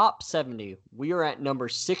our top 70, we are at number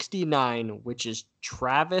 69, which is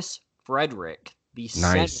Travis Frederick, the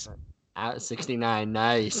center. At 69,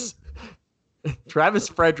 nice. Travis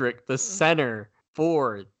Frederick, the center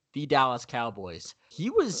for the Dallas Cowboys. He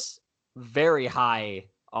was very high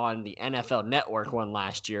on the NFL Network one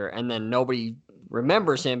last year, and then nobody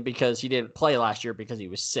remembers him because he didn't play last year because he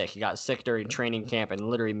was sick. He got sick during training camp and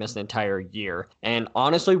literally missed an entire year. And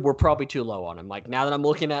honestly, we're probably too low on him. Like, now that I'm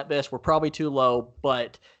looking at this, we're probably too low,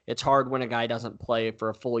 but it's hard when a guy doesn't play for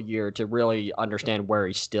a full year to really understand where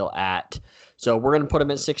he's still at. So we're going to put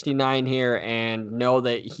him at 69 here and know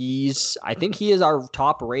that I think he is our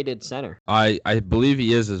top rated center. I believe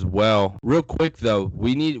he is as well. Real quick though,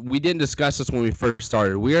 we didn't discuss this when we first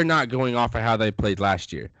started. We are not going off of how they played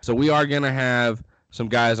last year. So we are going to have some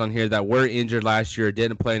guys on here that were injured last year,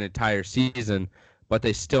 didn't play an entire season, but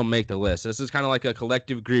they still make the list. This is kind of like a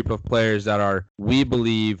collective group of players that we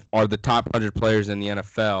believe are the top 100 players in the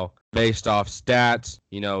NFL based off stats,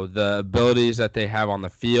 the abilities that they have on the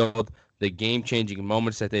field, the game-changing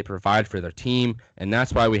moments that they provide for their team, and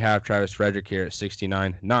that's why we have Travis Frederick here at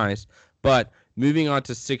 69. Nice. But moving on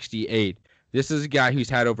to 68, this is a guy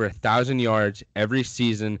who's had over 1,000 yards every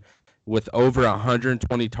season with over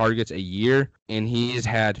 120 targets a year, and he's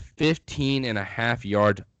had 15.5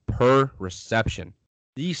 yards per reception.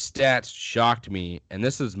 These stats shocked me, and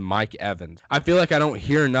this is Mike Evans. I feel like I don't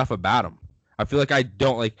hear enough about him. I feel like I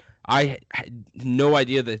had no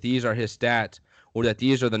idea that these are his stats or that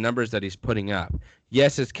these are the numbers that he's putting up.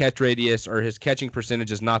 Yes, his catch radius or his catching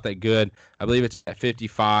percentage is not that good. I believe it's at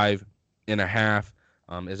 55.5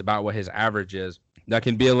 is about what his average is. That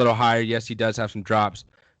can be a little higher. Yes, he does have some drops.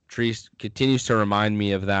 Treese continues to remind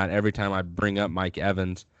me of that every time I bring up Mike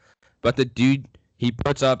Evans. But the dude, he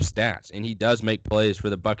puts up stats, and he does make plays for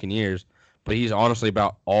the Buccaneers, but he's honestly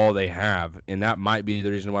about all they have. And that might be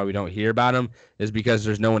the reason why we don't hear about him, is because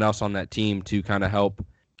there's no one else on that team to kind of help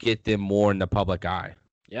get them more in the public eye.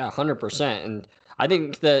 Yeah, 100%. And I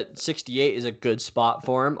think that 68 is a good spot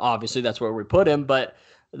for him. Obviously, that's where we put him, but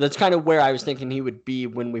that's kind of where I was thinking he would be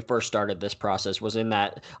when we first started this process, was in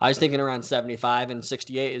that I was thinking around 75, and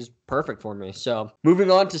 68 is perfect for me. So moving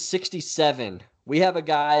on to 67, we have a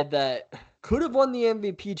guy that could have won the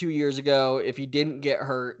MVP 2 years ago if he didn't get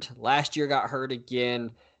hurt. Last year got hurt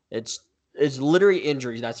again. It's literally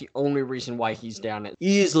injuries. That's the only reason why he's down at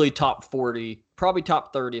easily top 40, probably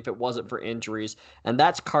top 30 if it wasn't for injuries. And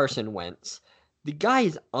that's Carson Wentz. The guy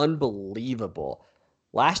is unbelievable.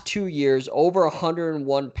 Last 2 years, over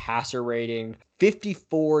 101 passer rating,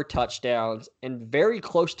 54 touchdowns, and very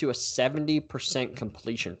close to a 70%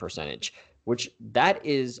 completion percentage, which that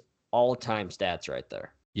is all-time stats right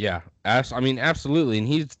there. Yeah, absolutely. And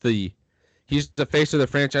he's the face of the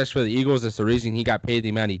franchise for the Eagles. That's the reason he got paid the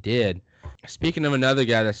amount he did. Speaking of another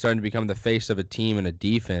guy that's starting to become the face of a team and a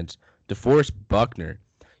defense, DeForest Buckner.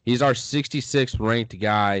 He's our 66th ranked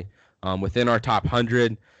guy within our top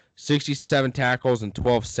 100. 67 tackles and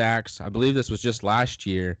 12 sacks. I believe this was just last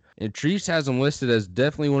year. And Treese has him listed as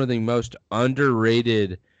definitely one of the most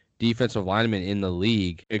underrated defensive linemen in the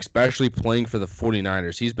league, especially playing for the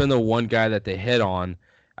 49ers. He's been the one guy that they hit on.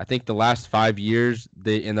 I think the last 5 years,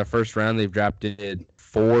 in the first round, they've drafted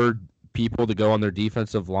 4 people to go on their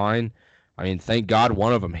defensive line. I mean, thank God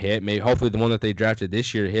one of them hit. Maybe hopefully the one that they drafted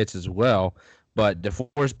this year hits as well. But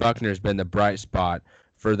DeForest Buckner has been the bright spot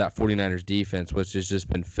for that 49ers defense, which has just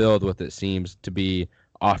been filled with, it seems to be,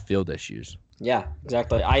 off-field issues. Yeah,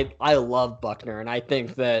 exactly. I love Buckner, and I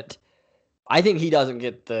think he doesn't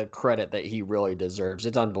get the credit that he really deserves.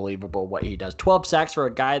 It's unbelievable what he does. 12 sacks for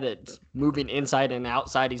a guy that's moving inside and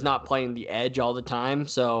outside. He's not playing the edge all the time,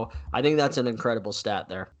 so I think that's an incredible stat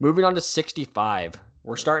there. Moving on to 65.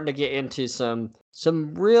 We're starting to get into some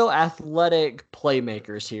real athletic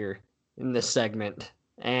playmakers here in this segment,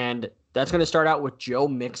 and that's going to start out with Joe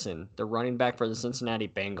Mixon, the running back for the Cincinnati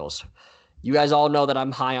Bengals. You guys all know that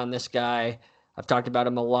I'm high on this guy. I've talked about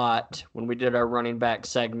him a lot. When we did our running back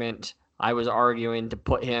segment, I was arguing to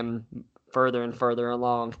put him further and further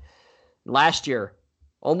along. Last year,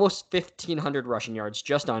 almost 1,500 rushing yards,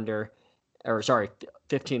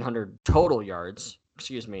 1,500 total yards,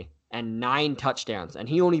 and 9 touchdowns. And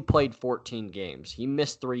he only played 14 games. He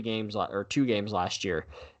missed 2 games last year.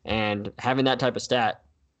 And having that type of stat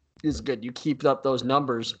is good. You keep up those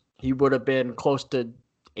numbers, he would have been close to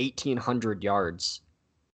 1,800 yards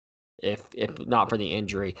if not for the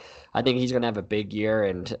injury. I think he's going to have a big year,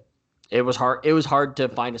 and it was hard to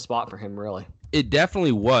find a spot for him, really. It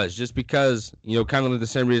definitely was, just because, kind of the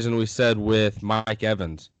same reason we said with Mike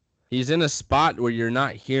Evans. He's in a spot where you're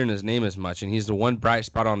not hearing his name as much, and he's the one bright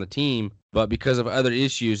spot on the team. But because of other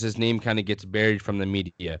issues, his name kind of gets buried from the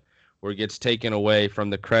media, or gets taken away from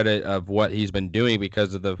the credit of what he's been doing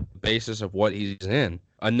because of the basis of what he's in.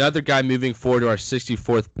 Another guy moving forward to our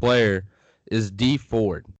 64th player is Dee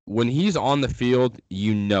Ford. When he's on the field,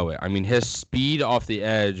 you know it. I mean, his speed off the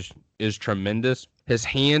edge is tremendous. His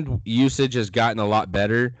hand usage has gotten a lot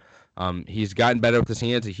better. He's gotten better with his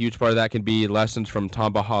hands. A huge part of that can be lessons from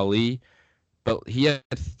Tamba Hali. But he had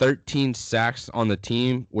 13 sacks on the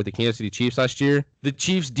team with the Kansas City Chiefs last year. The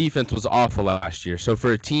Chiefs' defense was awful last year. So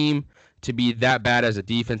for a team to be that bad as a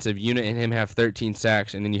defensive unit and him have 13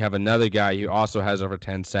 sacks, and then you have another guy who also has over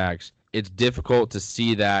 10 sacks, it's difficult to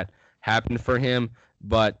see that happen for him.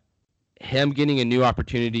 But him getting a new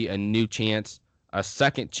opportunity, a new chance, a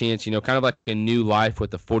second chance, kind of like a new life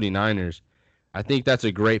with the 49ers, I think that's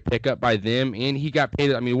a great pickup by them, and he got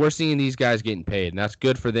paid. I mean, we're seeing these guys getting paid, and that's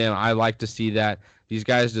good for them. I like to see that. These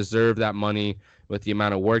guys deserve that money with the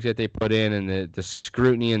amount of work that they put in and the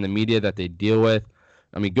scrutiny and the media that they deal with.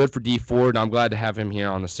 I mean, good for Dee Ford. I'm glad to have him here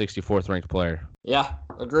on the 64th ranked player. Yeah,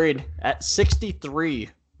 agreed. At 63,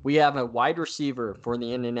 we have a wide receiver for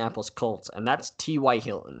the Indianapolis Colts, and that's T.Y.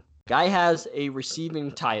 Hilton. Guy has a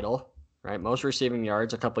receiving title, right? Most receiving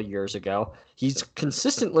yards a couple years ago. He's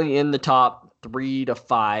consistently in the top 3 to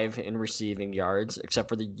 5 in receiving yards, except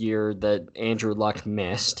for the year that Andrew Luck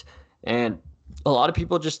missed. And a lot of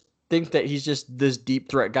people just think that he's just this deep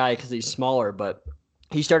threat guy because he's smaller, but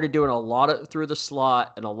he started doing a lot of through the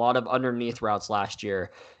slot and a lot of underneath routes last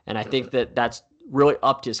year. And I think that that's really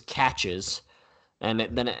upped his catches. And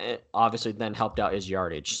it obviously then helped out his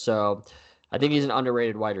yardage. So I think he's an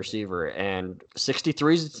underrated wide receiver, and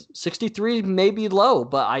 63 may be low,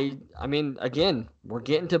 but I mean, again, we're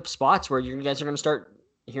getting to spots where you guys are going to start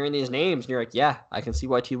hearing these names, and you're like, yeah, I can see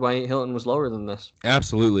why T.Y. Hilton was lower than this.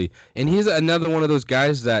 Absolutely, and he's another one of those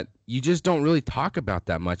guys that you just don't really talk about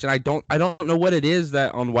that much, and I don't know what it is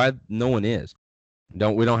that on why no one is.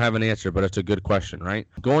 We don't have an answer, but it's a good question, right?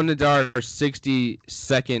 Going to our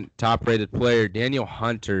 62nd top-rated player, Daniel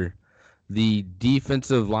Hunter, the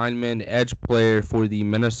defensive lineman edge player for the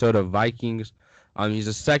Minnesota Vikings. He's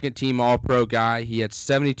a second-team All-Pro guy. He had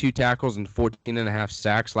 72 tackles and 14.5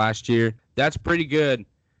 sacks last year. That's pretty good.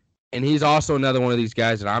 And he's also another one of these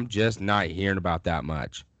guys that I'm just not hearing about that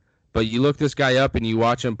much. But you look this guy up and you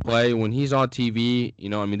watch him play. When he's on TV,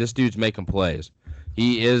 this dude's making plays.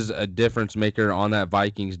 He is a difference maker on that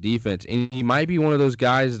Vikings defense. And he might be one of those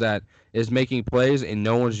guys that is making plays and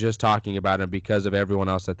no one's just talking about him because of everyone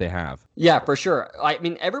else that they have. Yeah, for sure. I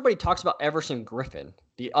mean, everybody talks about Everson Griffin,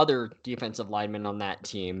 the other defensive lineman on that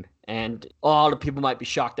team. And a lot of people might be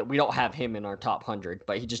shocked that we don't have him in our top 100,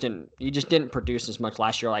 but he just didn't produce as much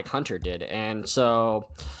last year like Hunter did. And so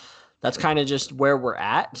that's kind of just where we're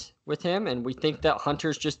at with him. And we think that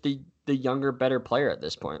Hunter's just the younger, better player at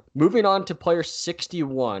this point. Moving on to player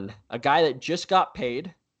 61, a guy that just got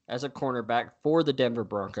paid as a cornerback for the Denver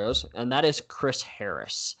Broncos, and that is Chris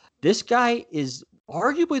Harris. This guy is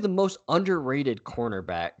arguably the most underrated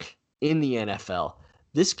cornerback in the NFL.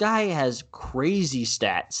 This guy has crazy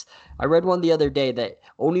stats. I read one the other day that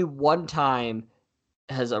only one time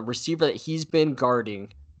has a receiver that he's been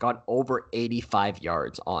guarding got over 85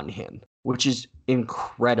 yards on him, which is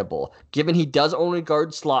incredible, given he does only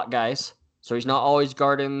guard slot guys. So he's not always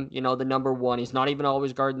guarding, the number one. He's not even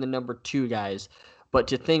always guarding the number two guys. But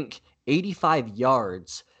to think 85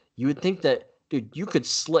 yards, you would think that, dude, you could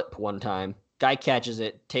slip one time. Guy catches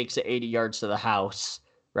it, takes it 80 yards to the house,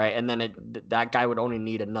 right? And then that guy would only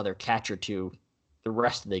need another catch or two the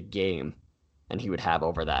rest of the game, and he would have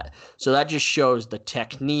over that. So that just shows the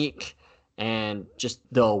technique and just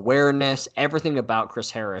the awareness, everything about Chris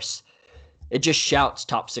Harris. It just shouts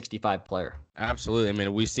top 65 player. Absolutely. I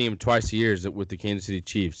mean, we see him twice a year with the Kansas City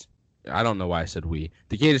Chiefs. I don't know why I said we.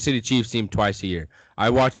 The Kansas City Chiefs see him twice a year. I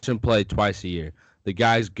watched him play twice a year. The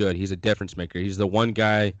guy's good. He's a difference maker. He's the one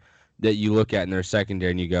guy that you look at in their secondary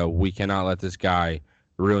and you go, we cannot let this guy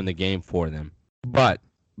ruin the game for them. But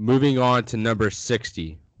moving on to number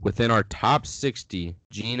 60, within our top 60,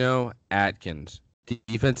 Geno Atkins,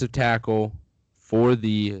 defensive tackle for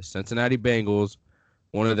the Cincinnati Bengals,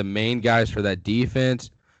 one of the main guys for that defense.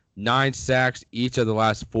 9 sacks each of the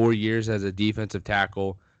last 4 years as a defensive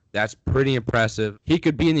tackle. That's pretty impressive. He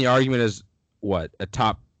could be in the argument as, a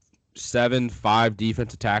top 7-5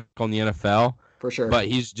 defensive tackle in the NFL? For sure. But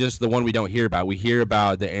he's just the one we don't hear about. We hear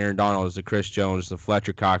about the Aaron Donalds, the Chris Jones, the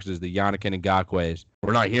Fletcher Coxes, the Yannick Ngakwe's.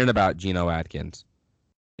 We're not hearing about Geno Atkins.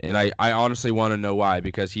 And I honestly want to know why,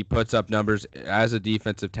 because he puts up numbers as a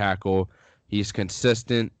defensive tackle. He's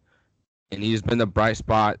consistent, and he's been the bright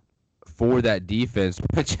spot for that defense,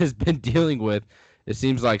 which has been dealing with, it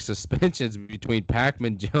seems like, suspensions between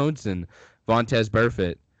Pac-Man Jones and Vontaze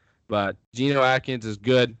Burfict. But Geno Atkins is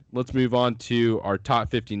good. Let's move on to our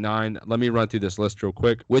top 59. Let me run through this list real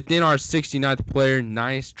quick. Within our 69th player,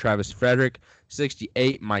 nice, Travis Frederick.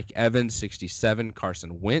 68, Mike Evans. 67,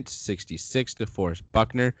 Carson Wentz. 66, DeForest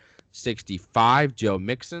Buckner. 65, Joe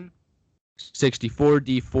Mixon. 64,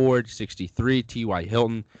 D Ford. 63, T.Y.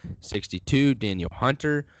 Hilton. 62, Daniel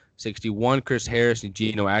Hunter. 61, Chris Harris and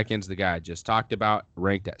Geno Atkins, the guy I just talked about,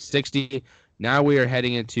 ranked at 60. Now we are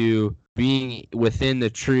heading into being within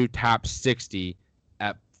the true top 60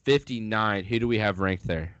 at 59. Who do we have ranked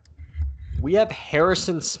there? We have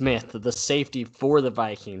Harrison Smith, the safety for the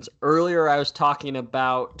Vikings. Earlier, I was talking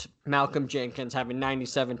about Malcolm Jenkins having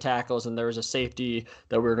 97 tackles, and there was a safety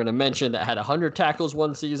that we were going to mention that had 100 tackles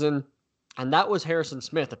one season, and that was Harrison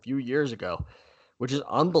Smith a few years ago, which is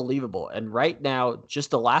unbelievable. And right now,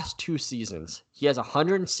 just the last 2 seasons, he has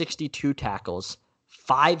 162 tackles,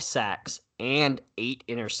 5 sacks, and 8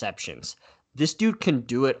 interceptions. This dude can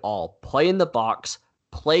do it all. Play in the box,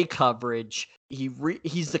 play coverage.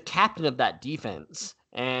 He's the captain of that defense.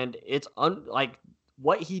 And it's like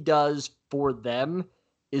what he does for them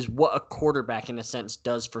is what a quarterback, in a sense,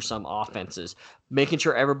 does for some offenses. Making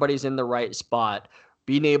sure everybody's in the right spot,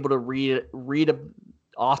 being able to read a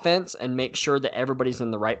offense and make sure that everybody's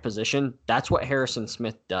in the right position. That's what Harrison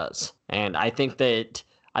Smith does. And I think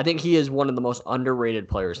he is one of the most underrated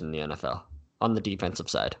players in the NFL on the defensive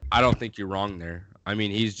side. I don't think you're wrong there. I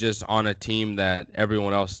mean, he's just on a team that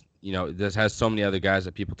everyone else, this has so many other guys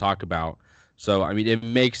that people talk about. So, I mean, it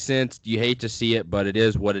makes sense. You hate to see it, but it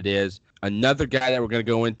is what it is. Another guy that we're going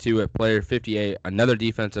to go into at player 58, another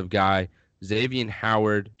defensive guy, Xavier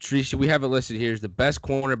Howard. Tricia, we have it listed here as the best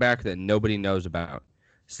cornerback that nobody knows about.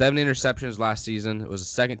 7 interceptions last season. It was a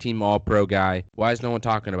second-team All-Pro guy. Why is no one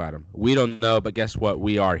talking about him? We don't know, but guess what?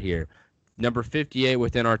 We are here. Number 58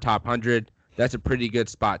 within our top 100. That's a pretty good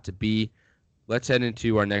spot to be. Let's head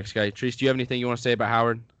into our next guy. Treese, do you have anything you want to say about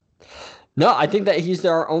Howard? No, I think that he's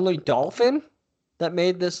our only Dolphin that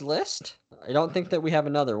made this list. I don't think that we have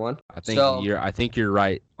another one. I think you're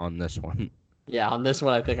right on this one. Yeah, on this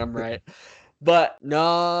one I think I'm right. But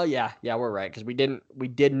no, yeah, we're right, because we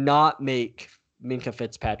did not make Minkah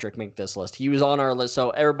Fitzpatrick make this list. He was on our list. So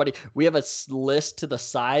everybody, we have a list to the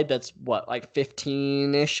side that's like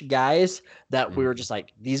 15-ish guys that we were just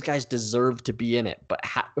like, these guys deserve to be in it. But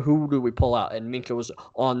who do we pull out? And Minkah was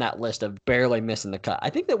on that list of barely missing the cut. I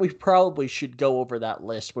think that we probably should go over that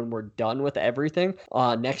list when we're done with everything.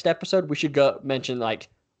 Next episode, we should go mention like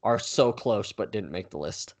are so close but didn't make the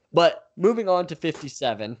list. But moving on to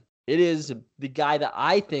 57, it is the guy that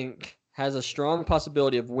I think has a strong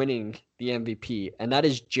possibility of winning the MVP, and that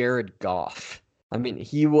is Jared Goff. I mean,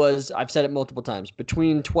 I've said it multiple times,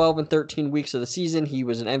 between 12 and 13 weeks of the season, he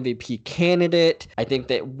was an MVP candidate. I think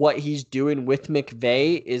that what he's doing with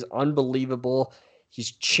McVay is unbelievable.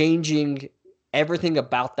 He's changing everything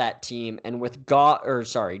about that team, and with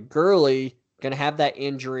Gurley going to have that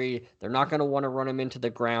injury. They're not going to want to run him into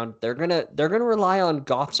the ground. They're going to rely on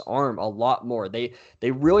Goff's arm a lot more. They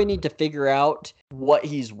really need to figure out what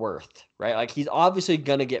he's worth, right? Like, he's obviously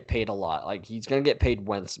going to get paid a lot. Like, he's going to get paid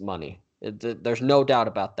Wentz money. There's no doubt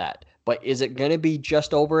about that. But is it going to be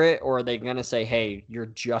just over it, or are they going to say, hey, you're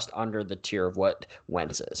just under the tier of what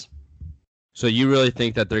Wentz is? So you really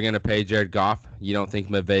think that they're going to pay Jared Goff? You don't think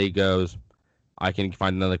McVay goes, I can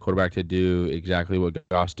find another quarterback to do exactly what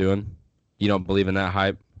Goff's doing? You don't believe in that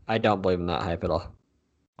hype? I don't believe in that hype at all.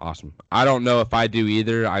 Awesome. I don't know if I do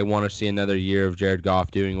either. I want to see another year of Jared Goff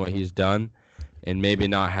doing what he's done and maybe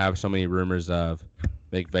not have so many rumors of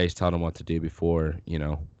McVay's telling him what to do before,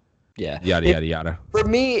 Yeah. Yada, yada. For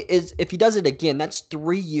me, is if he does it again, that's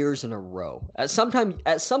 3 years in a row. At some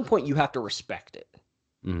point, you have to respect it.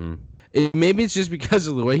 Mm-hmm. Maybe it's just because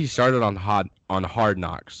of the way he started on Hard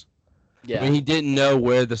Knocks. Yeah. I mean, he didn't know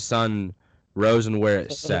where the sun rose and where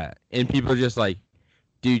it set. And people are just like,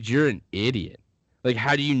 dude, you're an idiot. Like,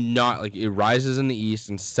 how do you not, like, it rises in the east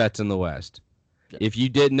and sets in the west. Yeah. If you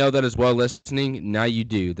didn't know that as well listening, now you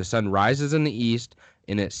do. The sun rises in the east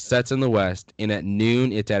and it sets in the west, and at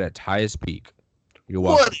noon, it's at its highest peak. You're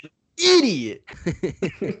welcome. What an idiot!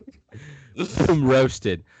 Boom,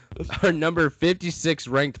 roasted. Our number 56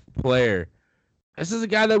 ranked player. This is a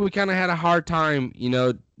guy that we kind of had a hard time,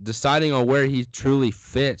 deciding on where he truly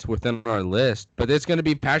fits within our list. But it's going to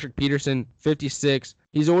be Patrick Peterson, 56.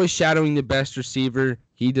 He's always shadowing the best receiver.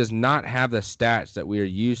 He does not have the stats that we are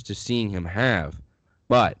used to seeing him have.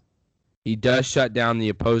 But he does shut down the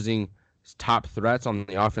opposing top threats on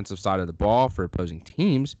the offensive side of the ball for opposing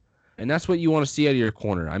teams. And that's what you want to see out of your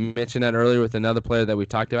corner. I mentioned that earlier with another player that we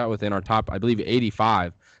talked about within our top, I believe,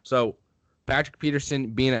 85. So Patrick Peterson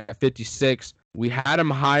being at 56, we had him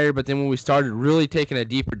higher, but then when we started really taking a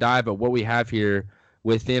deeper dive at what we have here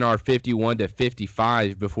within our 51 to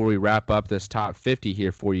 55 before we wrap up this top 50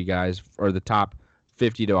 here for you guys, or the top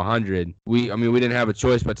 50 to 100, we didn't have a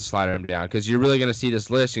choice but to slide him down, because you're really going to see this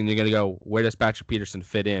list and you're going to go, where does Patrick Peterson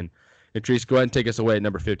fit in? Patrice, go ahead and take us away at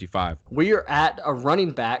number 55. We are at a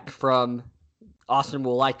running back from, Austin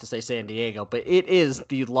will like to say San Diego, but it is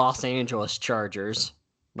the Los Angeles Chargers.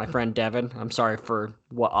 My friend Devin, I'm sorry for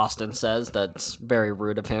what Austin says. That's very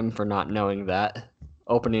rude of him for not knowing that,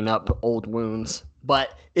 opening up old wounds.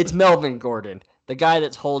 But it's Melvin Gordon, the guy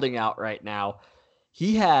that's holding out right now.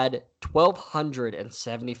 He had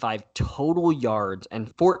 1,275 total yards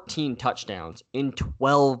and 14 touchdowns in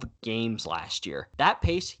 12 games last year. That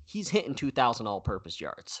pace, he's hitting 2,000 all-purpose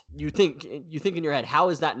yards. You think in your head, how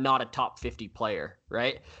is that not a top 50 player,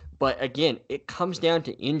 right? But again, it comes down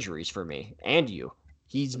to injuries for me and you.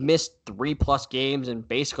 He's missed 3+ games in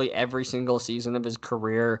basically every single season of his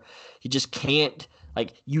career. He just can't.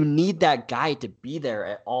 Like, you need that guy to be there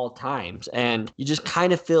at all times, and you just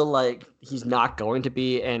kind of feel like he's not going to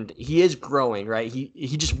be, and he is growing, right?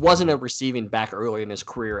 He just wasn't a receiving back early in his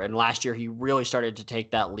career, and last year he really started to take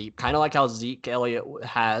that leap, kind of like how Zeke Elliott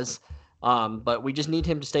has. But we just need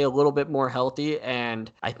him to stay a little bit more healthy, and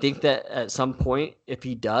I think that at some point, if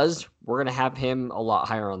he does, we're going to have him a lot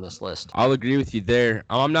higher on this list. I'll agree with you there.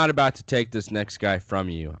 I'm not about to take this next guy from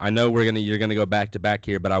you. I know you're gonna go back to back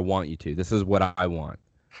here, but I want you to. This is what I want.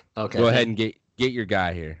 Okay. Go ahead and get your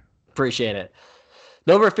guy here. Appreciate it.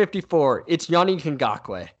 Number 54, it's Yannick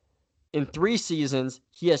Ngakoue. In 3 seasons,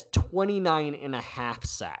 he has 29.5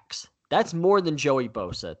 sacks. That's more than Joey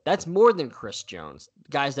Bosa. That's more than Chris Jones,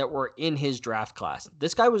 guys that were in his draft class.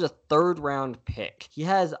 This guy was a 3rd-round pick. He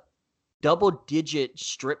has double-digit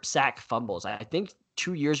strip sack fumbles. I think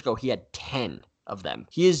 2 years ago he had 10 of them.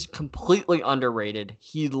 He is completely underrated.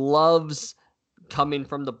 He loves coming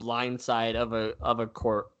from the blind side of a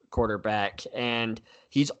quarterback, and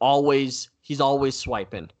he's always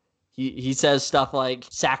swiping. He says stuff like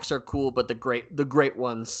sacks are cool, but the great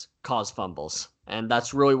ones cause fumbles, and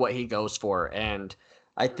that's really what he goes for. And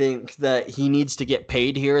I think that he needs to get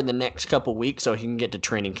paid here in the next couple weeks so he can get to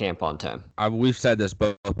training camp on time. We've said this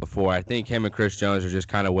both before. I think him and Chris Jones are just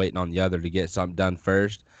kind of waiting on the other to get something done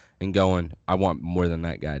first and going, I want more than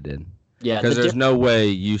that guy did. Yeah, because there's no way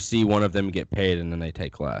you see one of them get paid and then they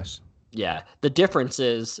take less. Yeah, the difference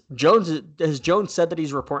is has Jones said that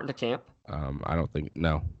he's reporting to camp? I don't think,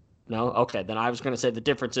 no. No? Okay, then I was going to say the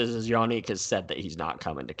difference is Yannick has said that he's not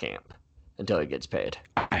coming to camp until he gets paid.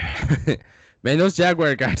 Man, those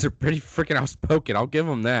Jaguar guys are pretty freaking outspoken. I'll give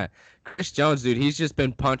them that. Chris Jones, dude, he's just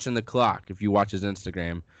been punching the clock if you watch his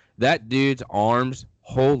Instagram. That dude's arms,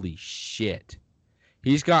 holy shit.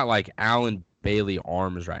 He's got like Alan Bailey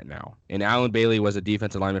arms right now. And Alan Bailey was a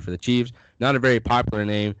defensive lineman for the Chiefs. Not a very popular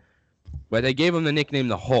name, but they gave him the nickname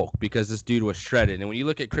the Hulk because this dude was shredded. And when you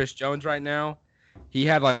look at Chris Jones right now, he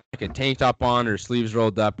had like a tank top on or sleeves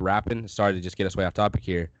rolled up rapping. Sorry to just get us way off topic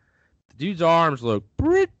here. The dude's arms look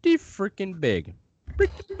pretty freaking big.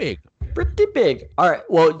 Pretty big. All right.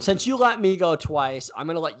 Well, since you let me go twice, I'm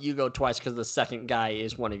going to let you go twice because the second guy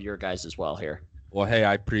is one of your guys as well here. Well, hey,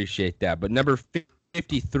 I appreciate that. But number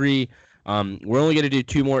 53, we're only going to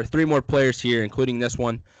do 3 more players here, including this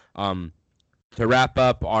one, to wrap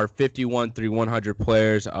up our 51 through 100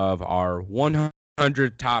 players of our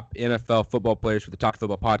 100 top NFL football players for the Talk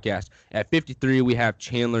Football Podcast. At 53, we have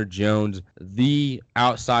Chandler Jones, the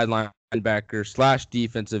outside linebacker /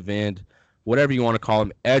 defensive end, whatever you want to call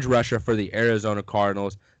him, edge rusher for the Arizona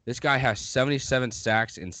Cardinals. This guy has 77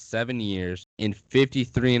 sacks in 7 years, in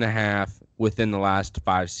 53.5 within the last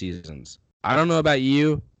 5 seasons. I don't know about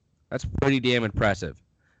you. That's pretty damn impressive.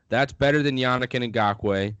 That's better than Yannick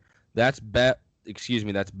Ngakoue. That's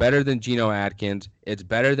better than Geno Atkins. It's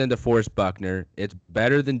better than DeForest Buckner. It's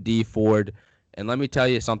better than Dee Ford. And let me tell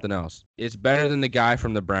you something else. It's better than the guy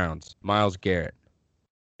from the Browns, Myles Garrett.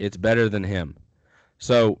 It's better than him.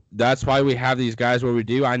 So that's why we have these guys where we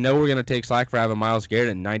do. I know we're going to take slack for having Myles Garrett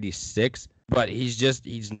at 96, but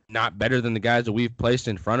he's not better than the guys that we've placed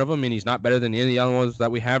in front of him, and he's not better than any of the other ones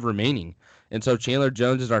that we have remaining. And so Chandler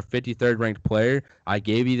Jones is our 53rd ranked player. I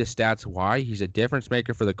gave you the stats why. He's a difference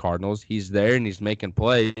maker for the Cardinals. He's there and he's making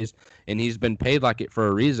plays, and he's been paid like it for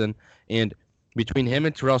a reason. And between him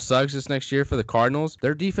and Terrell Suggs this next year for the Cardinals,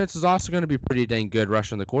 their defense is also going to be pretty dang good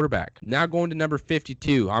rushing the quarterback. Now going to number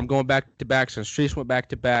 52. I'm going back to back since Treese went back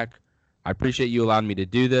to back. I appreciate you allowing me to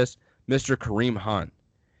do this. Mr. Kareem Hunt.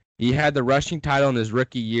 He had the rushing title in his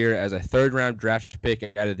rookie year as a third-round draft pick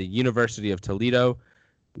out of the University of Toledo.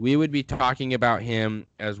 We would be talking about him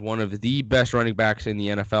as one of the best running backs in the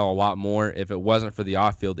NFL a lot more if it wasn't for the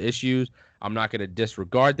off-field issues. I'm not going to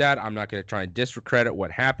disregard that. I'm not going to try and discredit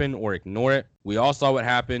what happened or ignore it. We all saw what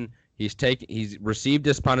happened. He's received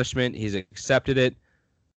his punishment. He's accepted it.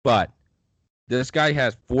 But this guy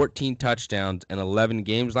has 14 touchdowns in 11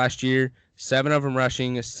 games last year, 7 of them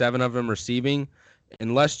rushing, 7 of them receiving.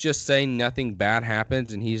 And let's just say nothing bad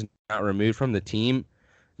happens and he's not removed from the team.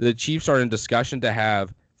 The Chiefs are in discussion to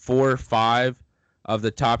have 4 or 5 of the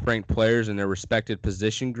top-ranked players in their respected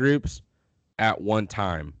position groups at one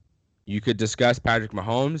time. You could discuss Patrick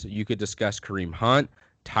Mahomes. You could discuss Kareem Hunt,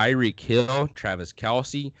 Tyreek Hill, Travis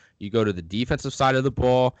Kelce. You go to the defensive side of the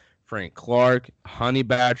ball, Frank Clark, Honey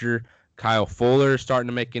Badger, Kyle Fuller starting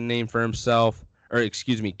to make a name for himself.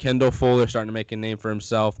 Kendall Fuller starting to make a name for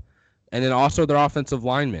himself. And then also their offensive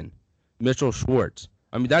lineman, Mitchell Schwartz.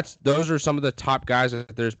 I mean, those are some of the top guys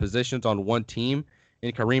at their positions on one team,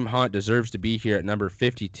 and Kareem Hunt deserves to be here at number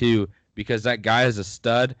 52 because that guy is a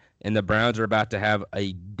stud, and the Browns are about to have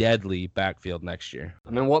a deadly backfield next year.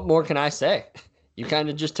 I mean, what more can I say? You kind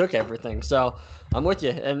of just took everything. So I'm with you.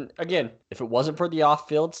 And again, if it wasn't for the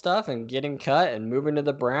off-field stuff and getting cut and moving to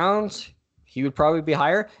the Browns, he would probably be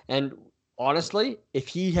higher. And honestly, if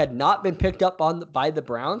he had not been picked up by the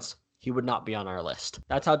Browns, he would not be on our list.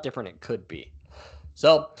 That's how different it could be.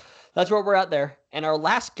 So that's where we're at there. And our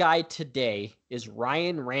last guy today is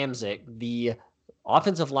Ryan Ramczyk, the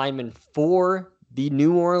offensive lineman for the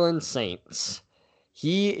New Orleans Saints.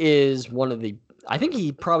 He is I think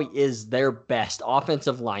he probably is their best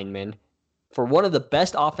offensive lineman for one of the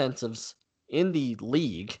best offensives in the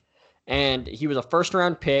league. And he was a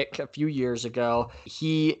first-round pick a few years ago.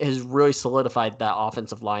 He has really solidified that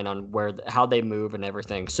offensive line on how they move and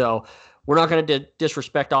everything. So we're not going to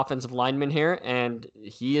disrespect offensive linemen here, and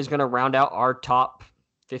he is going to round out our top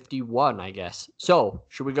 51, I guess. So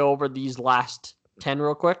should we go over these last 10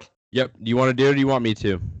 real quick? Yep. Do you want to do it or do you want me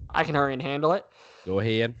to? I can hurry and handle it. Go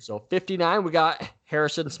ahead. So 59, we got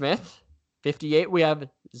Harrison Smith. 58, we have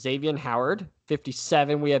Xavier Howard.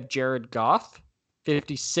 57, we have Jared Goff.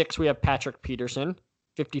 56, we have Patrick Peterson.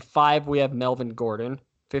 55, we have Melvin Gordon.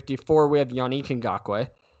 54, we have Yannick Ngakoue.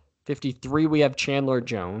 53, we have Chandler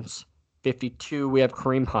Jones. 52, we have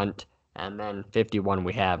Kareem Hunt. And then 51,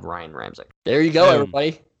 we have Ryan Ramczyk. There you go,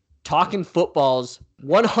 everybody. Talking football's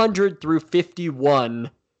 100 through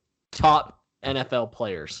 51 top NFL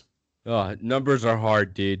players. Oh, numbers are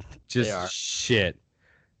hard, dude. Just shit.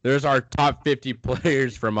 There's our top 50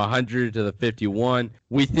 players from 100 to the 51.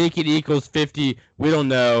 We think it equals 50. We don't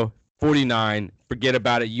know. 49. Forget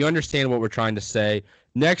about it. You understand what we're trying to say.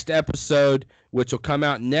 Next episode, which will come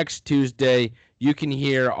out next Tuesday, you can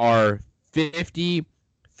hear our 50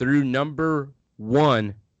 through number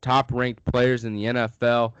 1 top-ranked players in the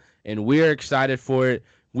NFL, and we're excited for it.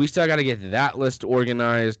 We still got to get that list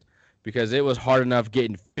organized because it was hard enough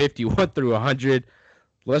getting 51 through 100.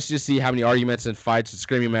 Let's just see how many arguments and fights and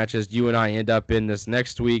screaming matches you and I end up in this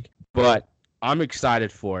next week. But I'm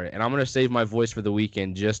excited for it, and I'm going to save my voice for the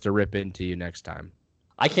weekend just to rip into you next time.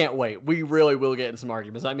 I can't wait. We really will get in some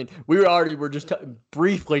arguments. I mean, we were just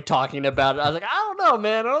briefly talking about it. I was like, I don't know,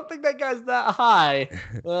 man. I don't think that guy's that high.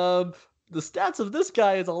 The stats of this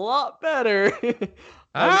guy is a lot better.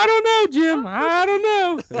 I don't know, Jim. I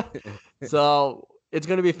don't know. So it's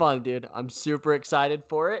going to be fun, dude. I'm super excited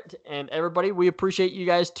for it. And everybody, we appreciate you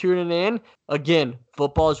guys tuning in. Again,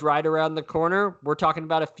 football is right around the corner. We're talking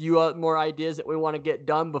about a few more ideas that we want to get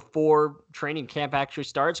done before training camp actually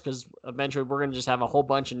starts, because eventually we're going to just have a whole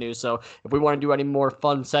bunch of news. So if we want to do any more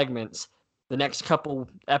fun segments, the next couple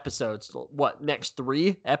episodes, next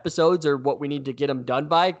 3 episodes are what we need to get them done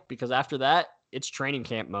by, because after that, it's training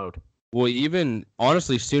camp mode. Well, even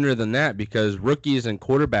honestly sooner than that, because rookies and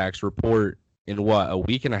quarterbacks report in a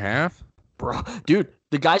week and a half? Bro, dude,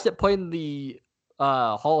 the guys that play in the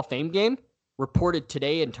Hall of Fame game reported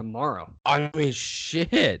today and tomorrow. I mean,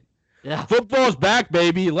 shit. Yeah. Football's back,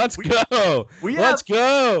 baby. Let's go. Let's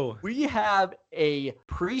go. We have a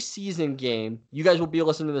preseason game. You guys will be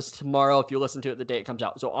listening to this tomorrow if you listen to it the day it comes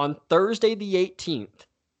out. So on Thursday the 18th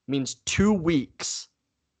means 2 weeks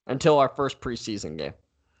until our first preseason game.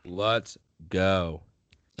 Let's go.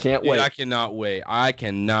 Can't wait. I cannot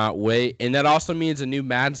wait. And that also means a new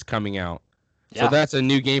Madden's coming out. Yeah. So that's a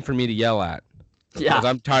new game for me to yell at. Yeah. Because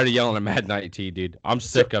I'm tired of yelling at Madden IT, dude. I'm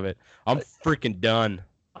sick of it. I'm freaking done.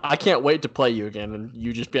 I can't wait to play you again. And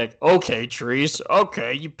you just be like, okay, Trees.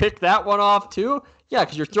 Okay, you picked that one off too? Yeah,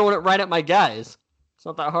 because you're throwing it right at my guys. It's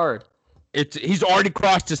not that hard. He's already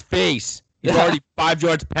crossed his face. He's already 5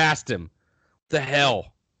 yards past him. What the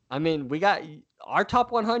hell? I mean, we got our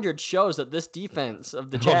top 100 shows that this defense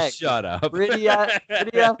of the Oh, Jags shut up. pretty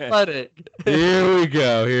athletic. Here we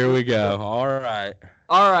go. Here we go. All right.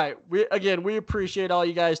 All right. We appreciate all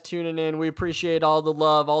you guys tuning in. We appreciate all the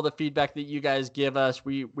love, all the feedback that you guys give us.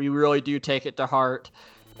 We really do take it to heart.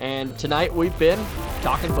 And tonight we've been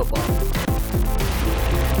talking football.